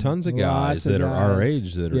 I know tons of guys Lots of that are our guys.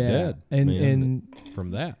 age that are Yeah. dead. And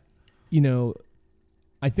from that. I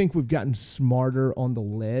think we've gotten smarter on the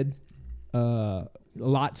lead. A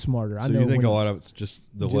lot smarter. So I know you think when- a lot of it's just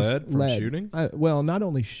the just lead from lead. shooting? Well, not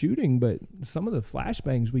only shooting, but some of the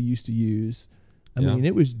flashbangs we used to use. I Yeah. mean,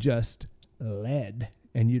 it was just lead,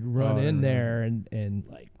 and you'd run Oh, in yeah. there and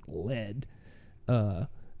like lead. But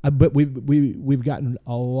we've gotten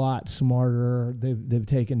a lot smarter. They've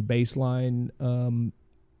taken baseline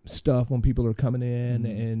stuff when people are coming in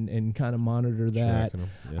and kind of monitor that. Tracking 'em,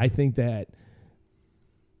 yeah. I think that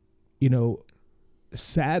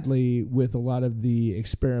sadly, with a lot of the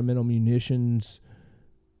experimental munitions,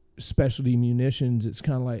 specialty munitions, it's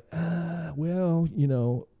kind of like,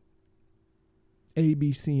 A,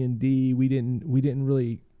 B, C, and D. We didn't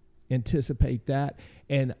really anticipate that.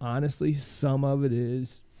 And honestly, some of it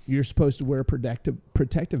is you're supposed to wear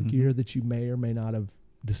protective gear that you may or may not have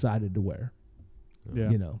decided to wear.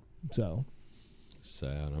 Yeah. So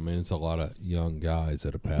Sad. I mean, it's a lot of young guys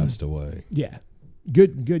that have passed away. yeah,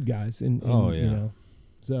 good guys. And Oh, yeah.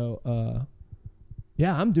 So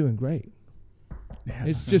I'm doing great. Yeah.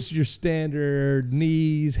 It's just your standard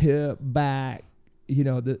knees, hip, back. You've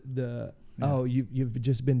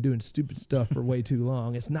just been doing stupid stuff for way too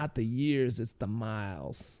long. It's not the years, it's the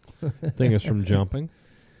miles. Think it's from jumping?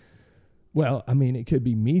 Well, I mean, it could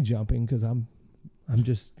be me jumping because I'm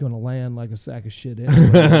just gonna land like a sack of shit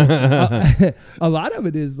anyway. A lot of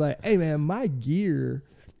it is like, hey man, my gear.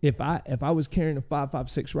 If I was carrying a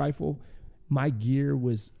 5.56 rifle, my gear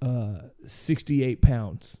was 68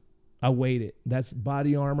 pounds. I weighed it. That's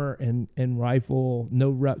body armor and rifle, no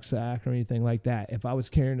rucksack or anything like that. If I was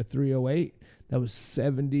carrying a 308, that was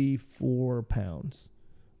 74 pounds.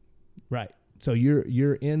 Right. So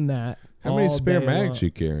you're in that. How many all spare day mags long.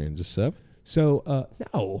 you carrying? Just 7? So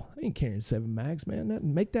no, I ain't carrying 7 mags, man.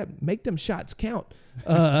 Make them shots count.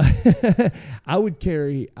 I would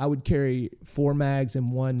carry 4 mags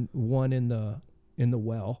and one in the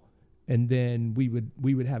well, and then we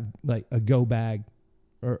would have like a go bag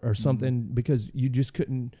or something because you just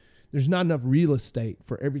couldn't. There's not enough real estate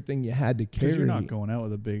for everything you had to carry. Because you're not going out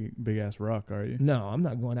with a big ass ruck, are you? No, I'm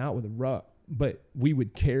not going out with a ruck, but we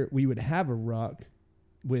would have a ruck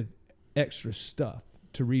with extra stuff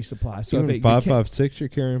to resupply. So So if 5.56, you're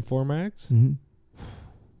carrying 4 mags? Mm-hmm.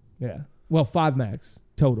 Yeah. Well, 5 mags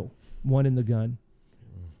total, 1 in the gun,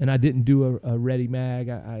 and I didn't do a ready mag.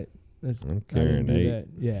 I'm I carrying didn't do 8. that.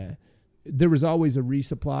 Yeah. There was always a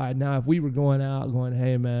resupply. Now, if we were going out,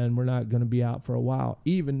 hey man, we're not going to be out for a while.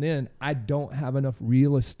 Even then, I don't have enough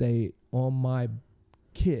real estate on my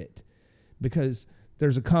kit because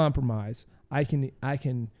there's a compromise. I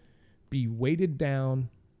can be weighted down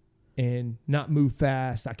and not move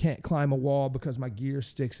fast. I can't climb a wall because my gear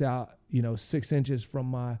sticks out, 6 inches from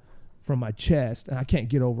my chest, and I can't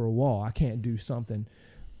get over a wall. I can't do something.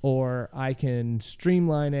 Or I can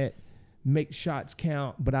streamline it, make shots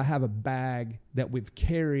count, but I have a bag that we've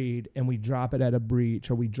carried and we drop it at a breach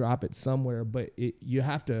or we drop it somewhere. But you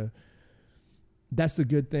have to, that's the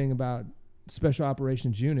good thing about special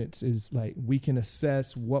operations units is like we can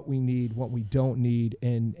assess what we need, what we don't need,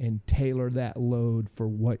 and tailor that load for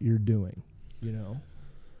what you're doing,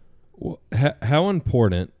 Well, how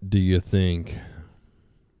important do you think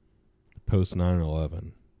post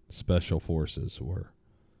 9/11 special forces were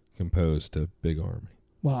composed to Big Army?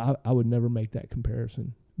 Well, I would never make that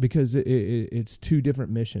comparison because it's two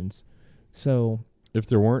different missions. So If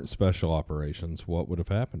there weren't special operations, what would have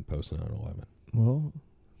happened post 9/11? well,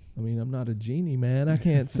 I mean, I'm not a genie, man. I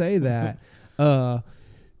can't say that.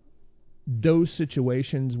 Those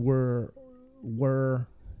situations were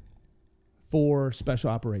for special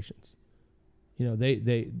operations.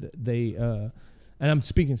 They and I'm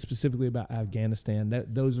speaking specifically about Afghanistan.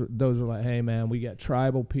 Those are like, hey man, we got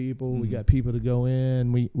tribal people, we got people to go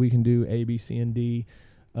in. We can do A, B, C, and D.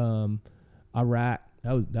 Iraq,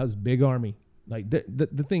 that was Big Army. Like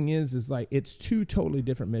the thing is like it's two totally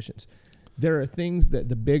different missions. There are things that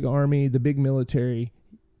the Big Army, the big military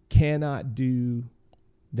cannot do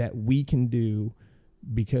that we can do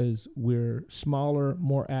because we're smaller,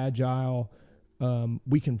 more agile.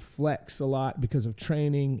 We can flex a lot because of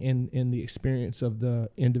training and the experience of the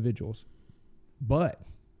individuals. But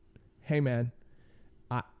hey, man,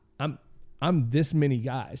 I'm this many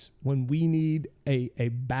guys. When we need a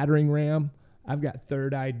battering ram, I've got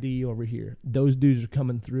third ID over here. Those dudes are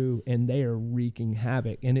coming through and they are wreaking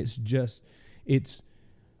havoc. And it's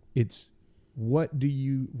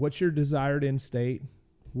what's your desired end state?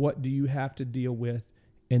 What do you have to deal with?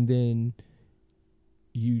 And then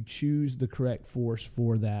you choose the correct force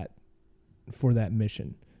for that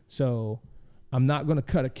mission. So I'm not going to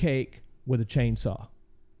cut a cake with a chainsaw,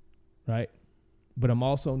 right? But I'm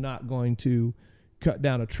also not going to cut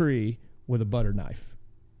down a tree with a butter knife.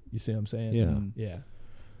 You see what I'm saying? Yeah. Yeah.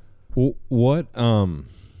 Well, what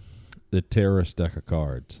the terrorist deck of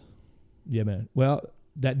cards? Yeah, man. Well,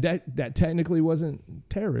 that technically wasn't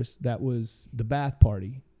terrorists. That was the Ba'ath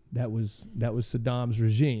Party. That was Saddam's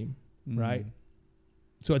regime, right?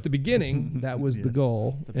 So at the beginning, that was the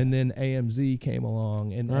goal, and then AMZ came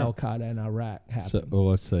along, and Al Qaeda in Iraq happened. So,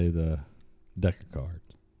 let's say the deck of cards.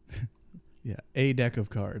 Yeah, a deck of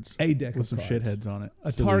cards. A deck with of some cards. shitheads on it.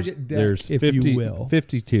 A So target deck, there's if 50, you will.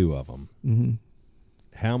 52 of them. Mm-hmm.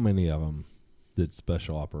 How many of them did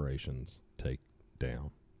special operations take down?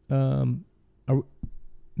 Now,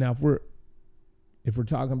 if we're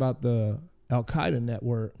talking about the Al Qaeda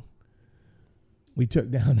network, we took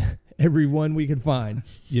down everyone we could find.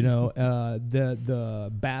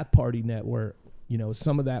 The Ba'ath Party network.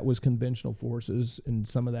 Some of that was conventional forces, and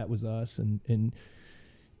some of that was us, and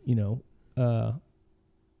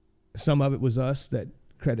some of it was us that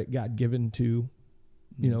credit got given to,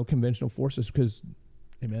 conventional forces because,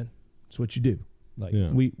 hey man, it's what you do. Like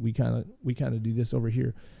we kind of do this over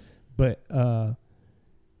here, but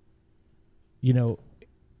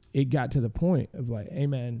it got to the point of like, hey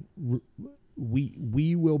man,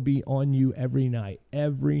 we will be on you every night.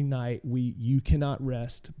 Every night you cannot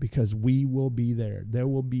rest because we will be there. There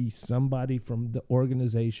will be somebody from the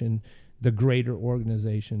organization, the greater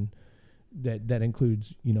organization that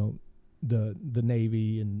includes, the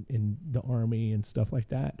Navy and the Army and stuff like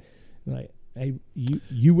that. Like, hey,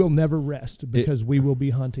 you will never rest because we will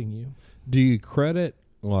be hunting you. Do you credit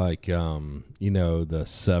like the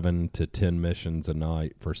 7 to 10 missions a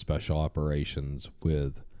night for special operations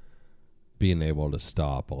with being able to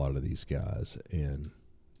stop a lot of these guys? And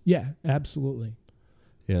yeah, absolutely.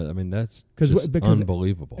 Yeah, I mean that's because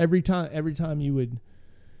unbelievable. Every time you would,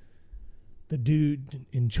 the dude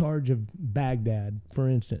in charge of Baghdad, for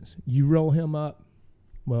instance, you roll him up.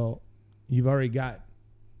 Well, you've already got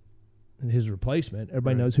his replacement.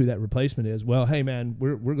 Everybody knows who that replacement is. Well, hey man,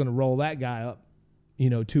 we're going to roll that guy up,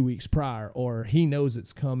 2 weeks prior, or he knows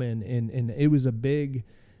it's coming, and it was a big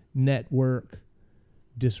network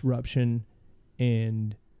disruption,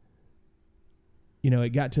 and it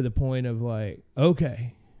got to the point of like,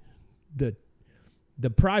 okay, the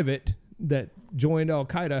private that joined Al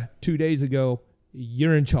Qaeda 2 days ago,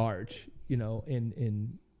 you're in charge,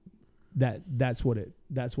 and that's what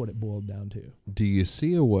it boiled down to. Do you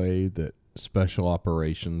see a way that special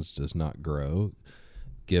operations does not grow,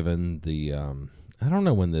 given the I don't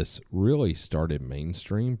know when this really started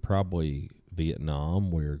mainstream, probably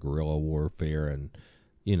Vietnam, where guerrilla warfare and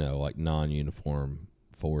like non-uniform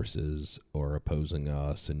forces or opposing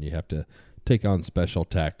us, and you have to take on special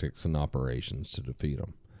tactics and operations to defeat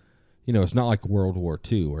them. It's not like World War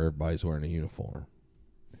II where everybody's wearing a uniform.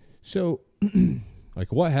 So,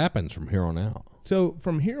 like, what happens from here on out? So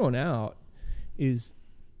from here on out is,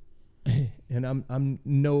 and I'm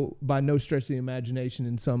by no stretch of the imagination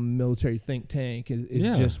in some military think tank.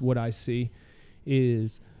 It's just what I see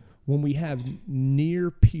is when we have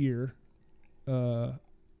near peer,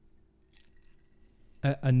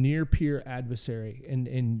 a near peer adversary,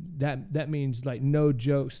 and that means like no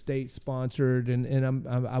joke state sponsored, and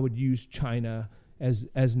I would use China as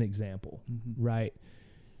an example, right?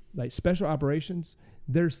 Like special operations,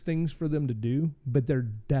 there's things for them to do, but they're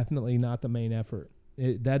definitely not the main effort.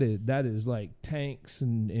 That is like tanks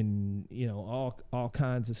and all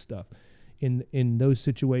kinds of stuff. In those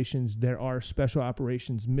situations, there are special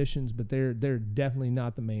operations missions, but they're definitely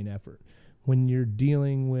not the main effort. When you're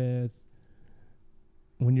dealing with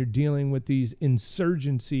these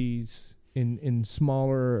insurgencies in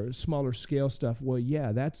smaller scale stuff, well,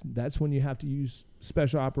 yeah, that's when you have to use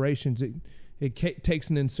special operations. It takes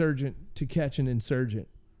an insurgent to catch an insurgent.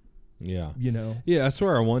 Yeah. Yeah, that's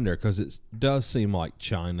where I wonder, because it does seem like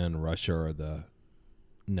China and Russia are the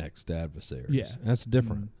next adversaries. Yeah. That's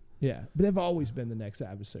different. Yeah, but they've always been the next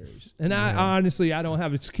adversaries. And I honestly, I don't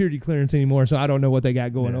have a security clearance anymore, so I don't know what they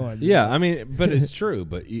got going on. Yeah, I mean, but it's true.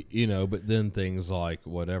 But, but then things like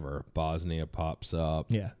whatever, Bosnia pops up.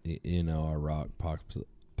 Yeah. Iraq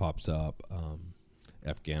pops up,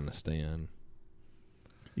 Afghanistan.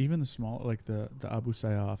 Even the small, like the Abu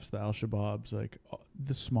Sayyafs, the Al-Shabaabs, like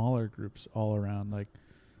the smaller groups all around, like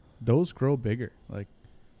those grow bigger. Like,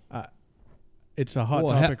 it's a hot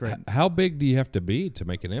topic right now. How big do you have to be to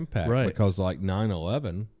make an impact? Right. Because like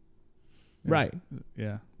 9/11. Right.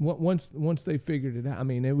 Yeah. Once they figured it out, I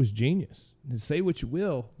mean, it was genius. Say what you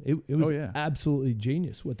will, it was absolutely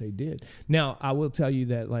genius what they did. Now, I will tell you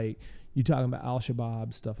that, like, you talking about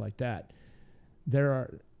Al-Shabaab, stuff like that,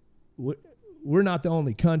 we're not the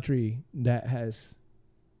only country that has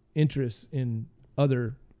interests in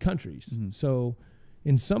other countries. Mm-hmm. So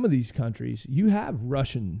in some of these countries, you have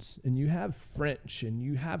Russians and you have French and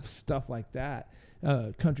you have stuff like that,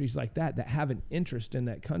 countries like that have an interest in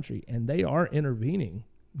that country, and they are intervening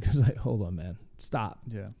because, like, hold on, man, stop.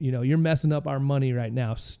 Yeah. You're messing up our money right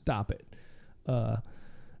now. Stop it. The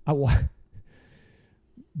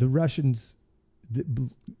Russians,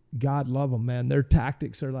 God love them, man. Their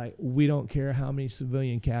tactics are like, we don't care how many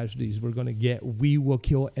civilian casualties we're going to get. We will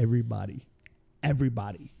kill everybody.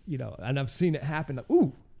 And I've seen it happen. Like,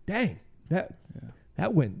 ooh, dang, that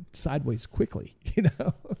went sideways quickly.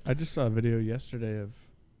 I just saw a video yesterday of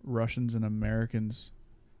Russians and Americans.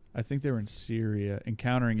 I think they were in Syria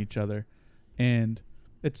encountering each other, and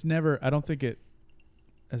it's never. I don't think it,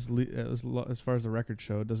 as far as the records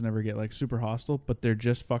show, it doesn't ever get like super hostile. But they're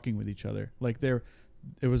just fucking with each other. Like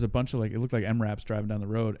it was a bunch of like, it looked like MRAPs driving down the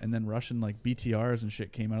road, and then Russian like BTRs and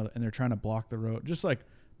shit came out of it, and they're trying to block the road, just like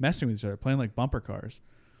messing with each other, playing like bumper cars.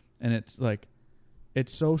 And it's like,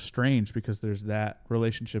 it's so strange because there's that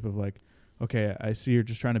relationship of like, okay, I see you're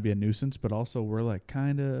just trying to be a nuisance, but also we're like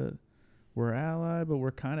we're ally, but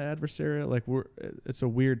we're kind of adversarial. Like it's a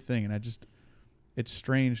weird thing. And it's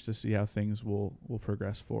strange to see how things will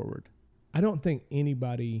progress forward. I don't think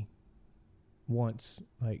anybody wants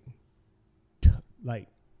like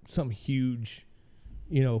some huge,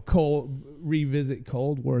 revisit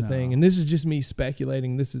Cold War thing. And this is just me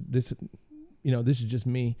speculating. This is just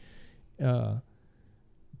me.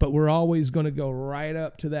 But we're always going to go right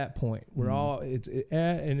up to that point.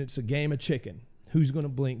 And it's a game of chicken. Who's going to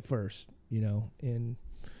blink first? And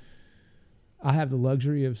I have the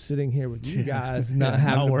luxury of sitting here with you guys, not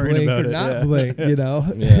having to blink or not blink.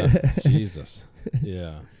 Yeah, Jesus.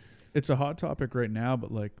 Yeah, it's a hot topic right now.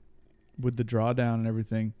 But like with the drawdown and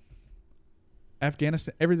everything,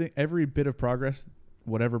 Afghanistan, every bit of progress,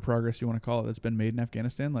 whatever progress you want to call it, that's been made in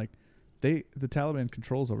Afghanistan, like the Taliban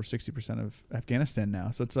controls over 60% of Afghanistan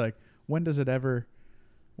now. So it's like, when does it ever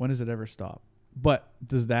stop? But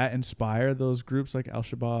does that inspire those groups like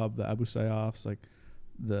Al-Shabaab, the Abu Sayyafs, like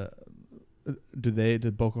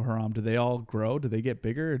did Boko Haram, do they all grow? Do they get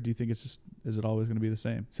bigger? Or do you think is it always going to be the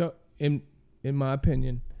same? So in my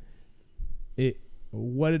opinion,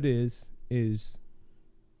 what it is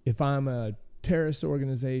if I'm a terrorist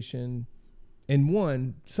organization,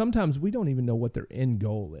 and sometimes we don't even know what their end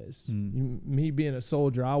goal is. Me being a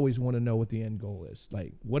soldier, I always want to know what the end goal is.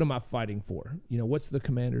 Like, what am I fighting for? What's the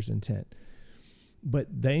commander's intent?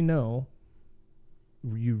 But they know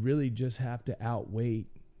you really just have to outweight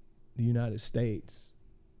the United States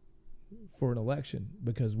for an election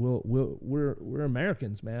because we're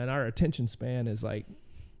Americans, man. Our attention span is like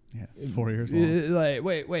Yeah, it's 4 years long. like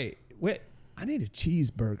wait. I need a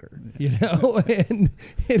cheeseburger, you know,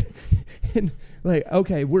 and like,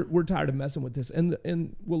 okay, we're tired of messing with this,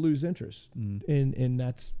 and we'll lose interest, and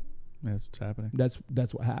that's what's happening.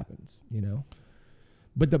 That's what happens, you know.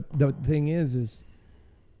 But the thing is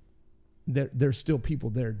there's still people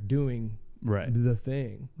there doing the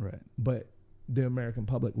thing, Right. but the American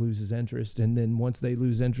public loses interest, and then once they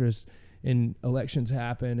lose interest, and elections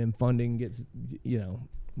happen, and funding gets, you know,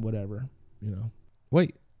 whatever, you know.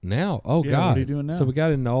 Wait, now? Oh, Yeah, God. what are you doing now? So we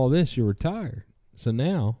got into all this. You're retired. So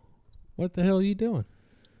now, what the hell are you doing?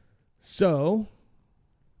 So,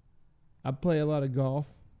 I play a lot of golf.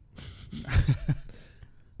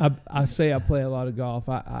 I say I play a lot of golf.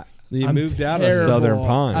 You I'm moved out of terrible. Southern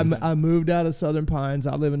Pines. I moved out of Southern Pines.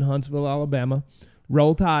 I live in Huntsville, Alabama.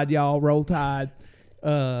 Roll Tide, y'all. Roll Tide.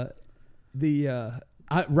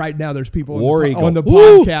 Right now, there's people on the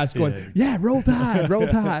Woo! podcast going, yeah, Roll Tide, Roll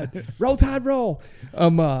Tide, Roll Tide, roll.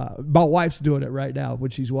 My wife's doing it right now when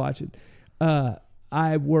she's watching.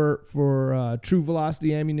 I work for True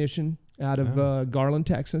Velocity Ammunition out of Garland,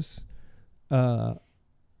 Texas. I've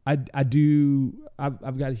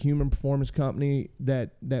got a human performance company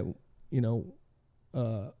that you know,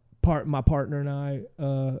 my partner and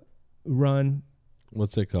I run.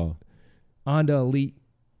 What's it called? Onda Elite.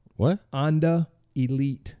 What? Onda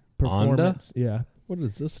Elite Performance. Yeah. What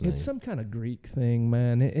is this name? It's some kind of Greek thing,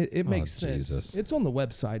 man. It makes sense. Jesus. It's on the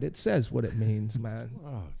website. It says what it means, man.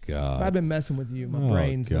 Oh, God. I've been messing with you. My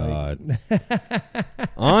brain's God. like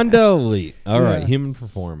Onda Elite. All right, Yeah. human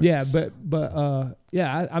performance. Yeah, but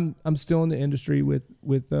yeah, I'm still in the industry with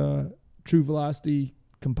True Velocity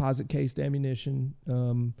composite cased ammunition,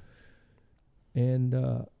 and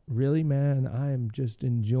really, man, I am just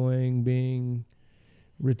enjoying being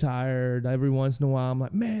retired. Every once in a while, I'm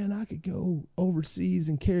like, man, I could go overseas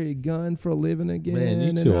and carry a gun for a living again. Man, you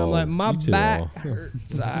and too I'm old. like, my You too back old.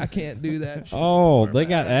 hurts. I can't do that shit. Oh, they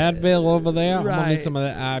got Advil over there. I'm gonna need Right. some of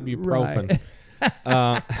that ibuprofen.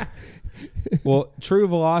 Right. Well, True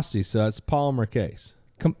Velocity, so it's polymer case.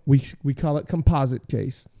 We call it composite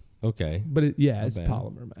case, Okay. but Not it's bad.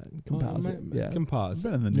 polymer, man. Composite. Oh, yeah. It's Composite.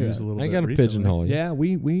 been in the news Yeah. a little I bit got to recently. pigeonhole you. Yeah,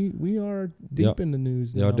 we are deep Yep. in the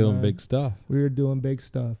news now. Y'all doing man. big stuff. We're doing big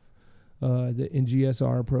stuff. The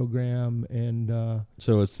NGSR program, and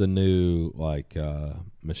So it's the new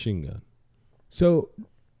machine gun. so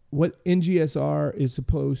what NGSR is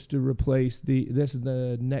supposed to replace this is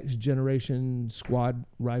the next generation squad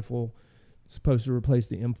rifle, supposed to replace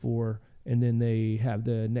the M4, and then they have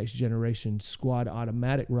the next generation squad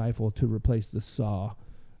automatic rifle to replace the SAW.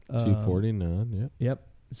 249. Yeah. Yep.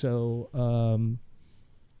 So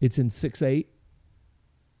it's in 6.8.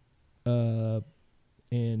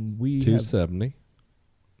 And we have, 270.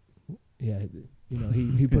 yeah, you know,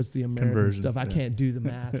 he puts the American Conversions, stuff. I yeah. can't do the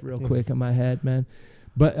math real quick in my head, man.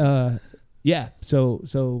 But yeah,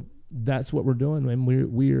 so that's what we're doing, and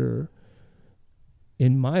we're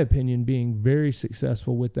in my opinion being very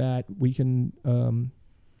successful with that. We can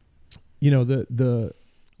you know, the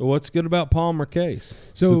Well, what's good about polymer case?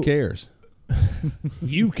 so Who cares?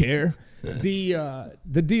 you care.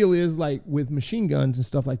 The deal is, like, with machine guns and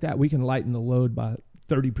stuff like that, we can lighten the load by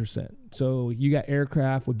 30%. So you got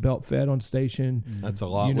aircraft with belt fed on station. That's a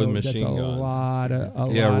lot You with know, machine that's guns. A lot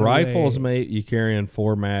of Rifles, weight. mate, you carrying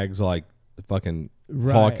 4 mags like fucking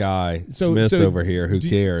Right. Hawkeye So- Smith so over here. Who do-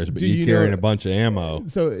 cares? But do you you carrying know- a bunch of ammo.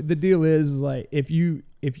 So the deal is, like, if you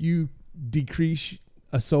decrease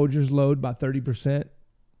a soldier's load by 30%,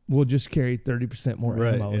 we'll just carry 30% more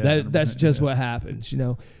Right, ammo. yeah. That's just Yeah. what happens, you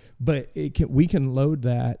know. But we can load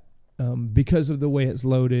that because of the way it's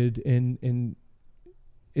loaded, and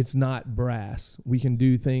it's not brass. We can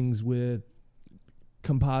do things with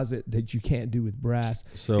composite that you can't do with brass.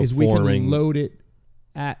 So is we forming can load it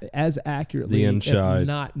as accurately, the inside. if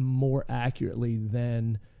not more accurately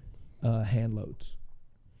than hand loads.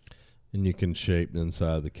 and you can shape the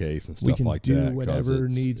inside of the case and We stuff can like do that. 'cause whatever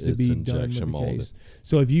it's- needs to it's be done with injection the molded. case.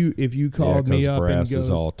 So if you called me up and brass goes, is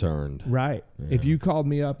all turned. right, if Yeah. you called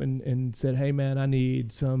me up and said, hey man, I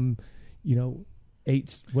need some, you know,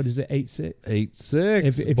 8.6.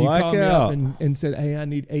 8.6 If you called me up blackout. and said, hey, I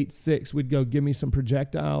need 8.6, we'd go, give me some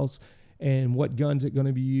projectiles and what gun's it going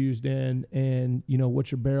to be used in, and, you know,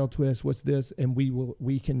 what's your barrel twist, what's this, and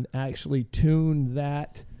we can actually tune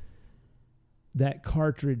that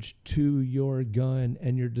cartridge to your gun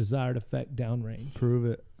and your desired effect downrange. Prove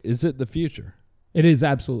it. Is it the future It is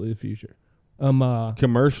absolutely the future.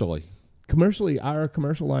 commercially? Commercially, our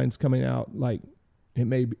commercial line's coming out, like, it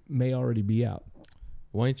may already be out.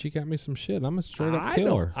 Why ain't you got me some shit? I'm a straight up I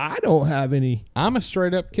killer. don't have any. I'm a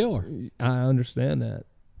straight up killer. I understand that.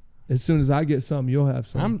 As soon as I get some, you'll have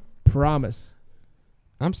some. I'm promise.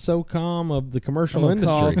 I'm so calm of the commercial I'm gonna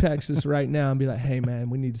call industry. Texas right now and be like, "Hey man,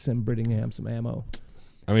 we need to send Brittingham some ammo."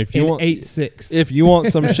 I mean, if you want 8.6. if you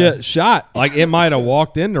want some shit shot, like it might have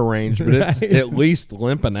walked into range, but it's Right. at least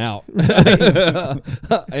limping out.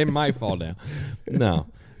 It might fall down. No,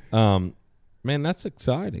 man, that's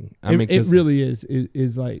exciting. I mean, it 'cause- really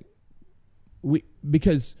is like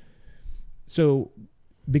because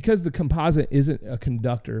the composite isn't a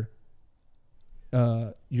conductor.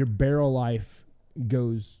 Your barrel life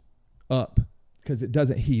goes up because it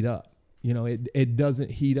doesn't heat up. You know, it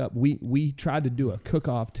doesn't heat up. We tried to do a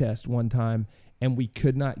cook-off test one time, and we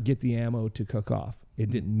could not get the ammo to cook off.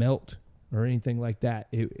 It didn't melt or anything like that.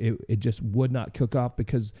 It just would not cook off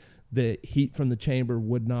because the heat from the chamber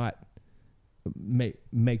would not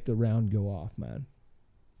make the round go off, man.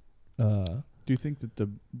 Do you think that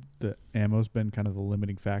the ammo's been kind of the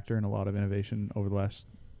limiting factor in a lot of innovation over the last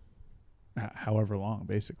however long,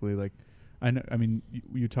 basically? Like, I mean,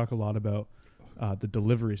 you talk a lot about the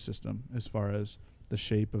delivery system as far as the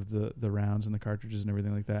shape of the rounds and the cartridges and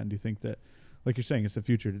everything like that. And do you think that, like you're saying, it's the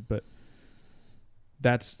future, but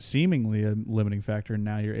that's seemingly a limiting factor, and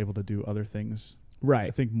now you're able to do other things. Right.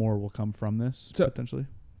 I think more will come from this, So- potentially.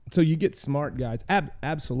 So you get smart guys.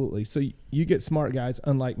 Absolutely. So you get smart guys,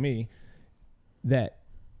 unlike me, that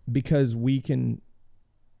because you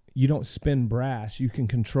don't spin brass, you can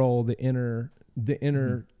control the inner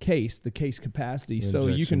case, the case capacity. So you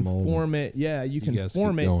Injection can molding. form it. Yeah, you can guys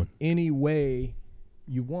form keep it going. any way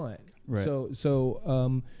you want. Right.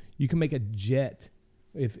 So you can make a jet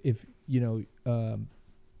if you know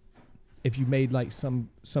if you made like some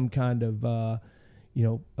kind of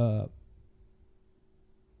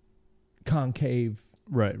concave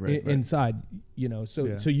Right. inside, you know, so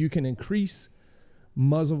Yeah. so you can increase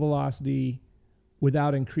muzzle velocity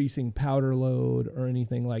without increasing powder load or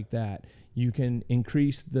anything like that. You can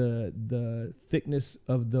increase the thickness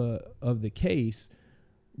of the case,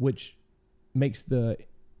 which makes the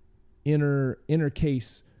inner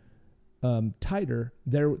case tighter.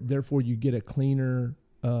 Therefore, you get a cleaner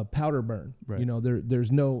powder burn. Right. You know,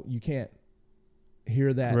 there's no, you can't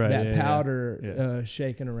hear that Right, yeah, yeah. powder Yeah.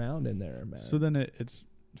 shaking around in there, man. So then it's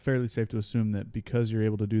fairly safe to assume that because you're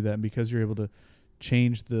able to do that, and because you're able to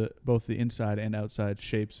change both the inside and outside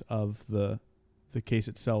shapes of the case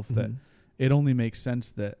itself, that Mhm. it only makes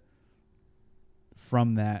sense that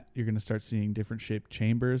from that you're going to start seeing different shaped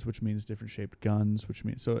chambers, which means different shaped guns, which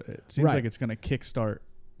means, so it seems Right. like it's going to kickstart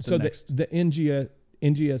So next. the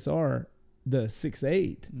NGSR, the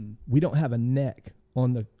 6.8, Mm. we don't have a neck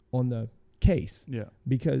on the case Yeah.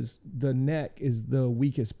 because the neck is the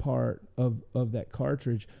weakest part of that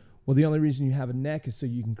cartridge. Well, the only reason you have a neck is so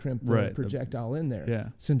you can crimp the Right, the- projectile in there. Yeah.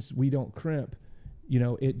 Since we don't crimp, you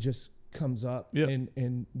know, it just comes up Yep.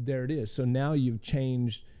 and there it is. So now you've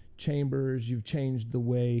changed chambers, you've changed the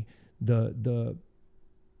way the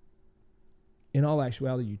in all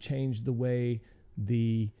actuality, you changed the way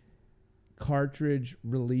the cartridge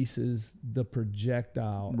releases the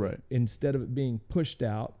projectile. Right. Instead of it being pushed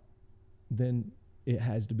out, then it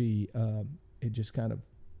has to be it just kind of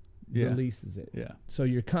Yeah. releases it. Yeah. So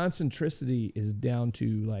your concentricity is down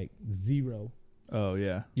to like 0. Oh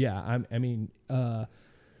yeah. Yeah, I mean,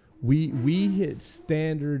 we hit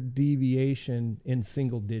standard deviation in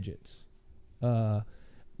single digits, and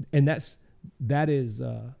that is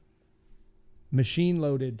machine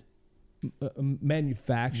loaded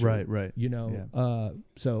manufactured. Right. You know, Yeah.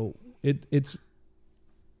 so it's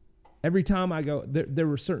every time I go there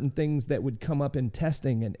were certain things that would come up in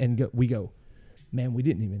testing and we go, man, we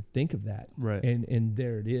didn't even think of that. Right. And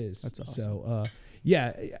there it is. That's awesome. So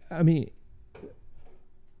yeah, I mean,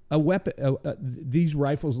 a weapon, these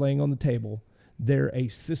rifles laying on the table, they're a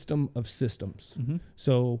system of systems. Mm-hmm.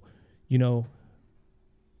 So, you know,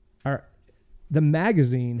 the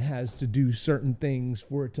magazine has to do certain things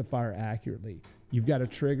for it to fire accurately. You've got a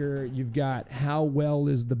trigger. You've got how well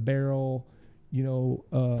is the barrel, you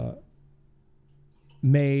know,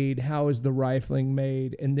 made? How is the rifling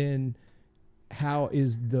made? And then how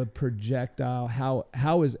is the projectile?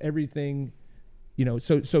 How is everything, you know?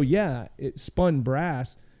 So yeah, it spun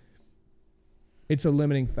brass. It's a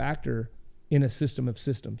limiting factor in a system of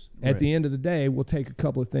systems. At Right. the end of the day, we'll take a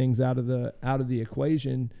couple of things out of the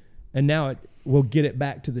equation, and now we'll get it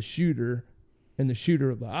back to the shooter, and the shooter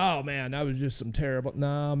will be like, oh man, that was just some terrible.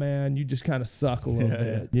 Nah, man, you just kind of suck a little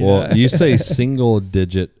bit. you Well, know? you say single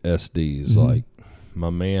digit SDs. Mhm. Like my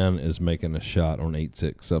man is making a shot on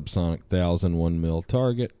 8.6 subsonic 1,001 mil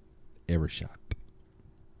target every shot.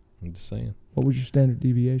 I'm just saying. What was your standard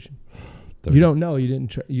deviation? 30. You don't know. You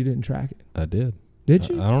didn't track it. I did. Did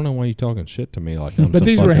you? I don't know why you're talking shit to me like I'm But some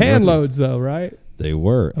these were fucking hand rookie. loads, though, right? They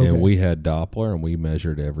were, Okay. and we had Doppler, and we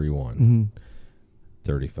measured every one. Mm-hmm.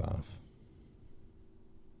 35.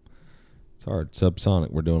 It's hard.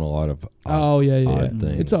 Subsonic, we're doing a lot of Oh yeah. odd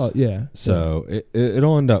things. It's all So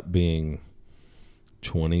it'll end up being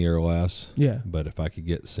 20 or less. yeah. But if I could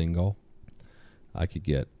get single, I could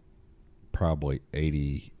get probably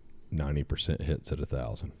 80, 90% hits at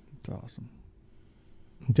 1,000. It's awesome.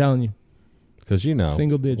 I'm telling you, Because,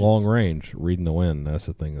 single digits. long range, reading the wind, that's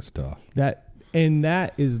the thing that's tough.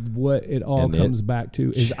 that is what it all And it comes back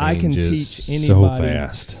to. Is I can Changes teach so anybody.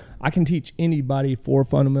 fast. I can teach anybody 4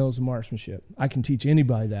 fundamentals of marksmanship. I can teach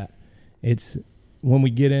anybody that. It's when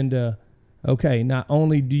we get into, okay, not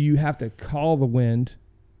only do you have to call the wind,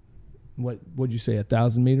 what'd you say,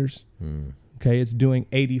 1,000 meters? Mm. Okay, it's doing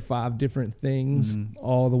 85 different things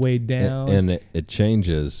all the way down. And it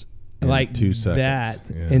changes in like 2 seconds. that.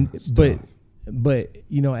 Yeah, and it's but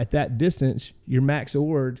tough. at that distance, your max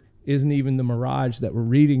ord isn't even the mirage that we're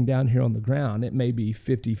reading down here on the ground. It may be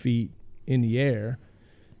 50 feet in the air.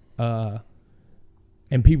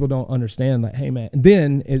 And people don't understand, like, hey man, and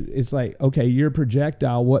then it's like, okay, your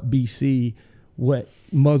projectile, what BC, what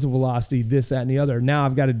muzzle velocity, this, that, and the other. Now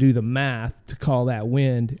I've got to do the math to call that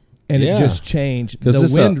wind, and Yeah. it just changed. 'Cause The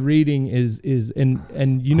it's wind reading is and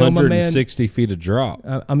you know, my man, 160 feet of drop.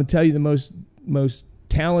 I'm gonna tell you the most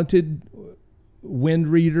talented wind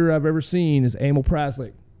reader I've ever seen is Emil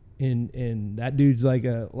Praslik, and that dude's like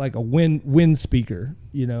a wind speaker,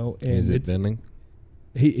 and Is it bending?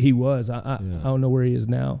 he was. I don't know where he is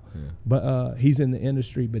now, Yeah. but he's in the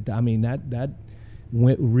industry. But I mean that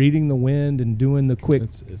reading the wind and doing the quick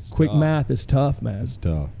It's tough. math is tough, man. It's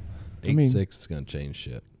tough. I mean- 8.6 is going to change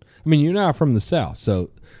shit. I mean, you're not from the South, so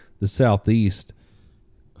the Southeast,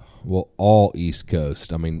 well, all East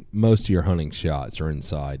Coast. I mean, most of your hunting shots are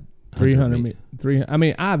inside 300 meter. I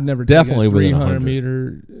mean, I've never Definitely taken a within 300 100.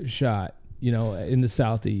 meter shot, in the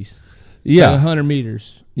Southeast. Yeah, 100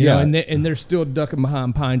 meters. You Yeah. know, and they're still ducking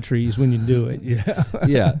behind pine trees when you do it. Yeah.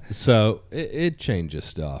 yeah. So it changes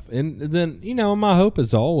stuff, and then my hope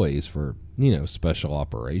is always for special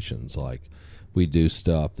operations, like we do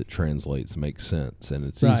stuff that translates, makes sense, and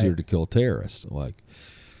it's Right. easier to kill terrorists. Like,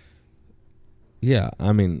 yeah,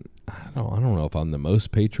 I mean, I don't know if I'm the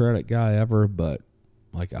most patriotic guy ever, but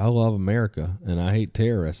like I love America and I hate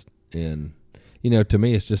terrorists, and to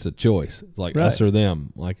me it's just a choice. It's like us Right. or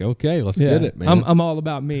them. Like, okay, let's Yeah. get it, man. I'm all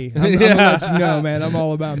about me. I'm gonna let you know, man. I'm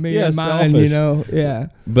all about me Yeah, and mine, selfish. Yeah.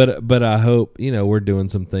 But I hope we're doing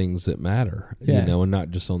some things that matter, Yeah. and not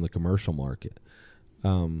just on the commercial market.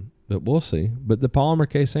 But we'll see. But the polymer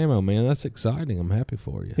case ammo, man, that's exciting. I'm happy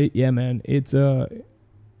for you. Yeah, man. It's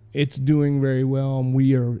doing very well, and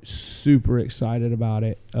we are super excited about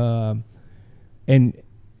it. And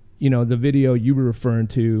the video you were referring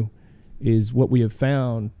to is what we have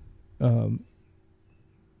found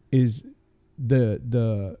is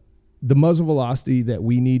the muzzle velocity that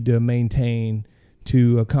we need to maintain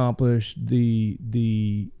to accomplish the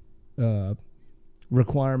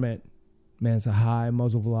requirement. Man, it's a high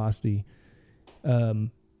muzzle velocity, and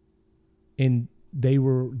they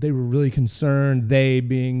were really concerned, they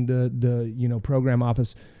being the program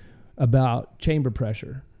office, about chamber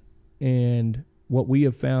pressure. And what we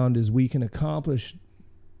have found is we can accomplish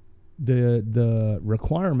the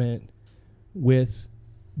requirement with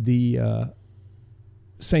the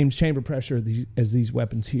same chamber pressure as these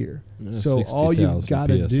weapons here. Yeah, So all you've 60,000 got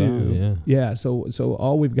to PSI, do, so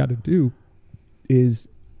all we've got to do is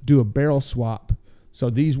do a barrel swap. So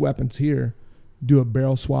these weapons here do a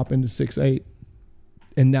barrel swap into 6.8,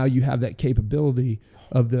 and now you have that capability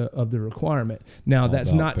of the requirement. Now All that's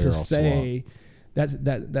about not to barrel say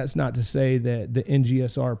that's not to say that the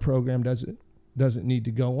NGSR program doesn't need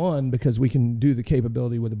to go on, because we can do the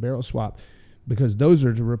capability with a barrel swap, because those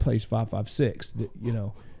are to replace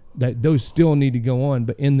 5.56. That those still need to go on.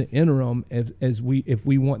 But in the interim, if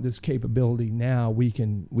we want this capability now, we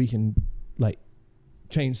can like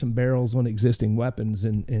change some barrels on existing weapons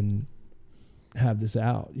and have this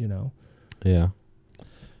out. Yeah.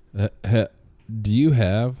 Do you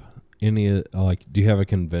have any do you have a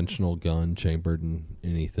conventional gun chambered in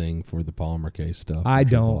anything for the polymer case stuff? I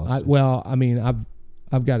that you've don't. lost? I mean,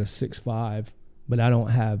 I've got a 6.5, but I don't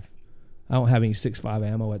have any 6.5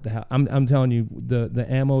 ammo at the house. I'm telling you, the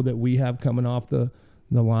ammo that we have coming off the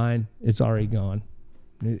line, it's already gone.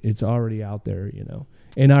 It's already out there,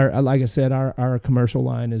 And like I said, our commercial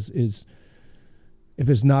line is if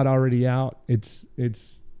it's not already out, it's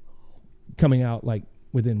coming out like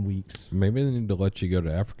within weeks. Maybe they need to let you go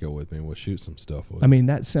to Africa with me. We'll shoot some stuff with. I mean,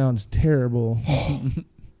 that sounds terrible.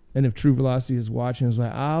 And if True Velocity is watching, it's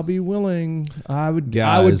like, I'll be willing. I would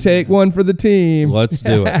Guys, take one for the team. Let's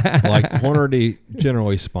do it. Like Hornady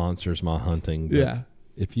generally sponsors my hunting. But Yeah.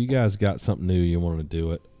 if you guys got something new you want to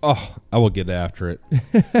do it, I will get after it.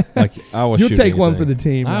 Like I will. You'll shoot take one anything. for the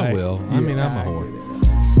team. I right? will. I mean, I'm a whore.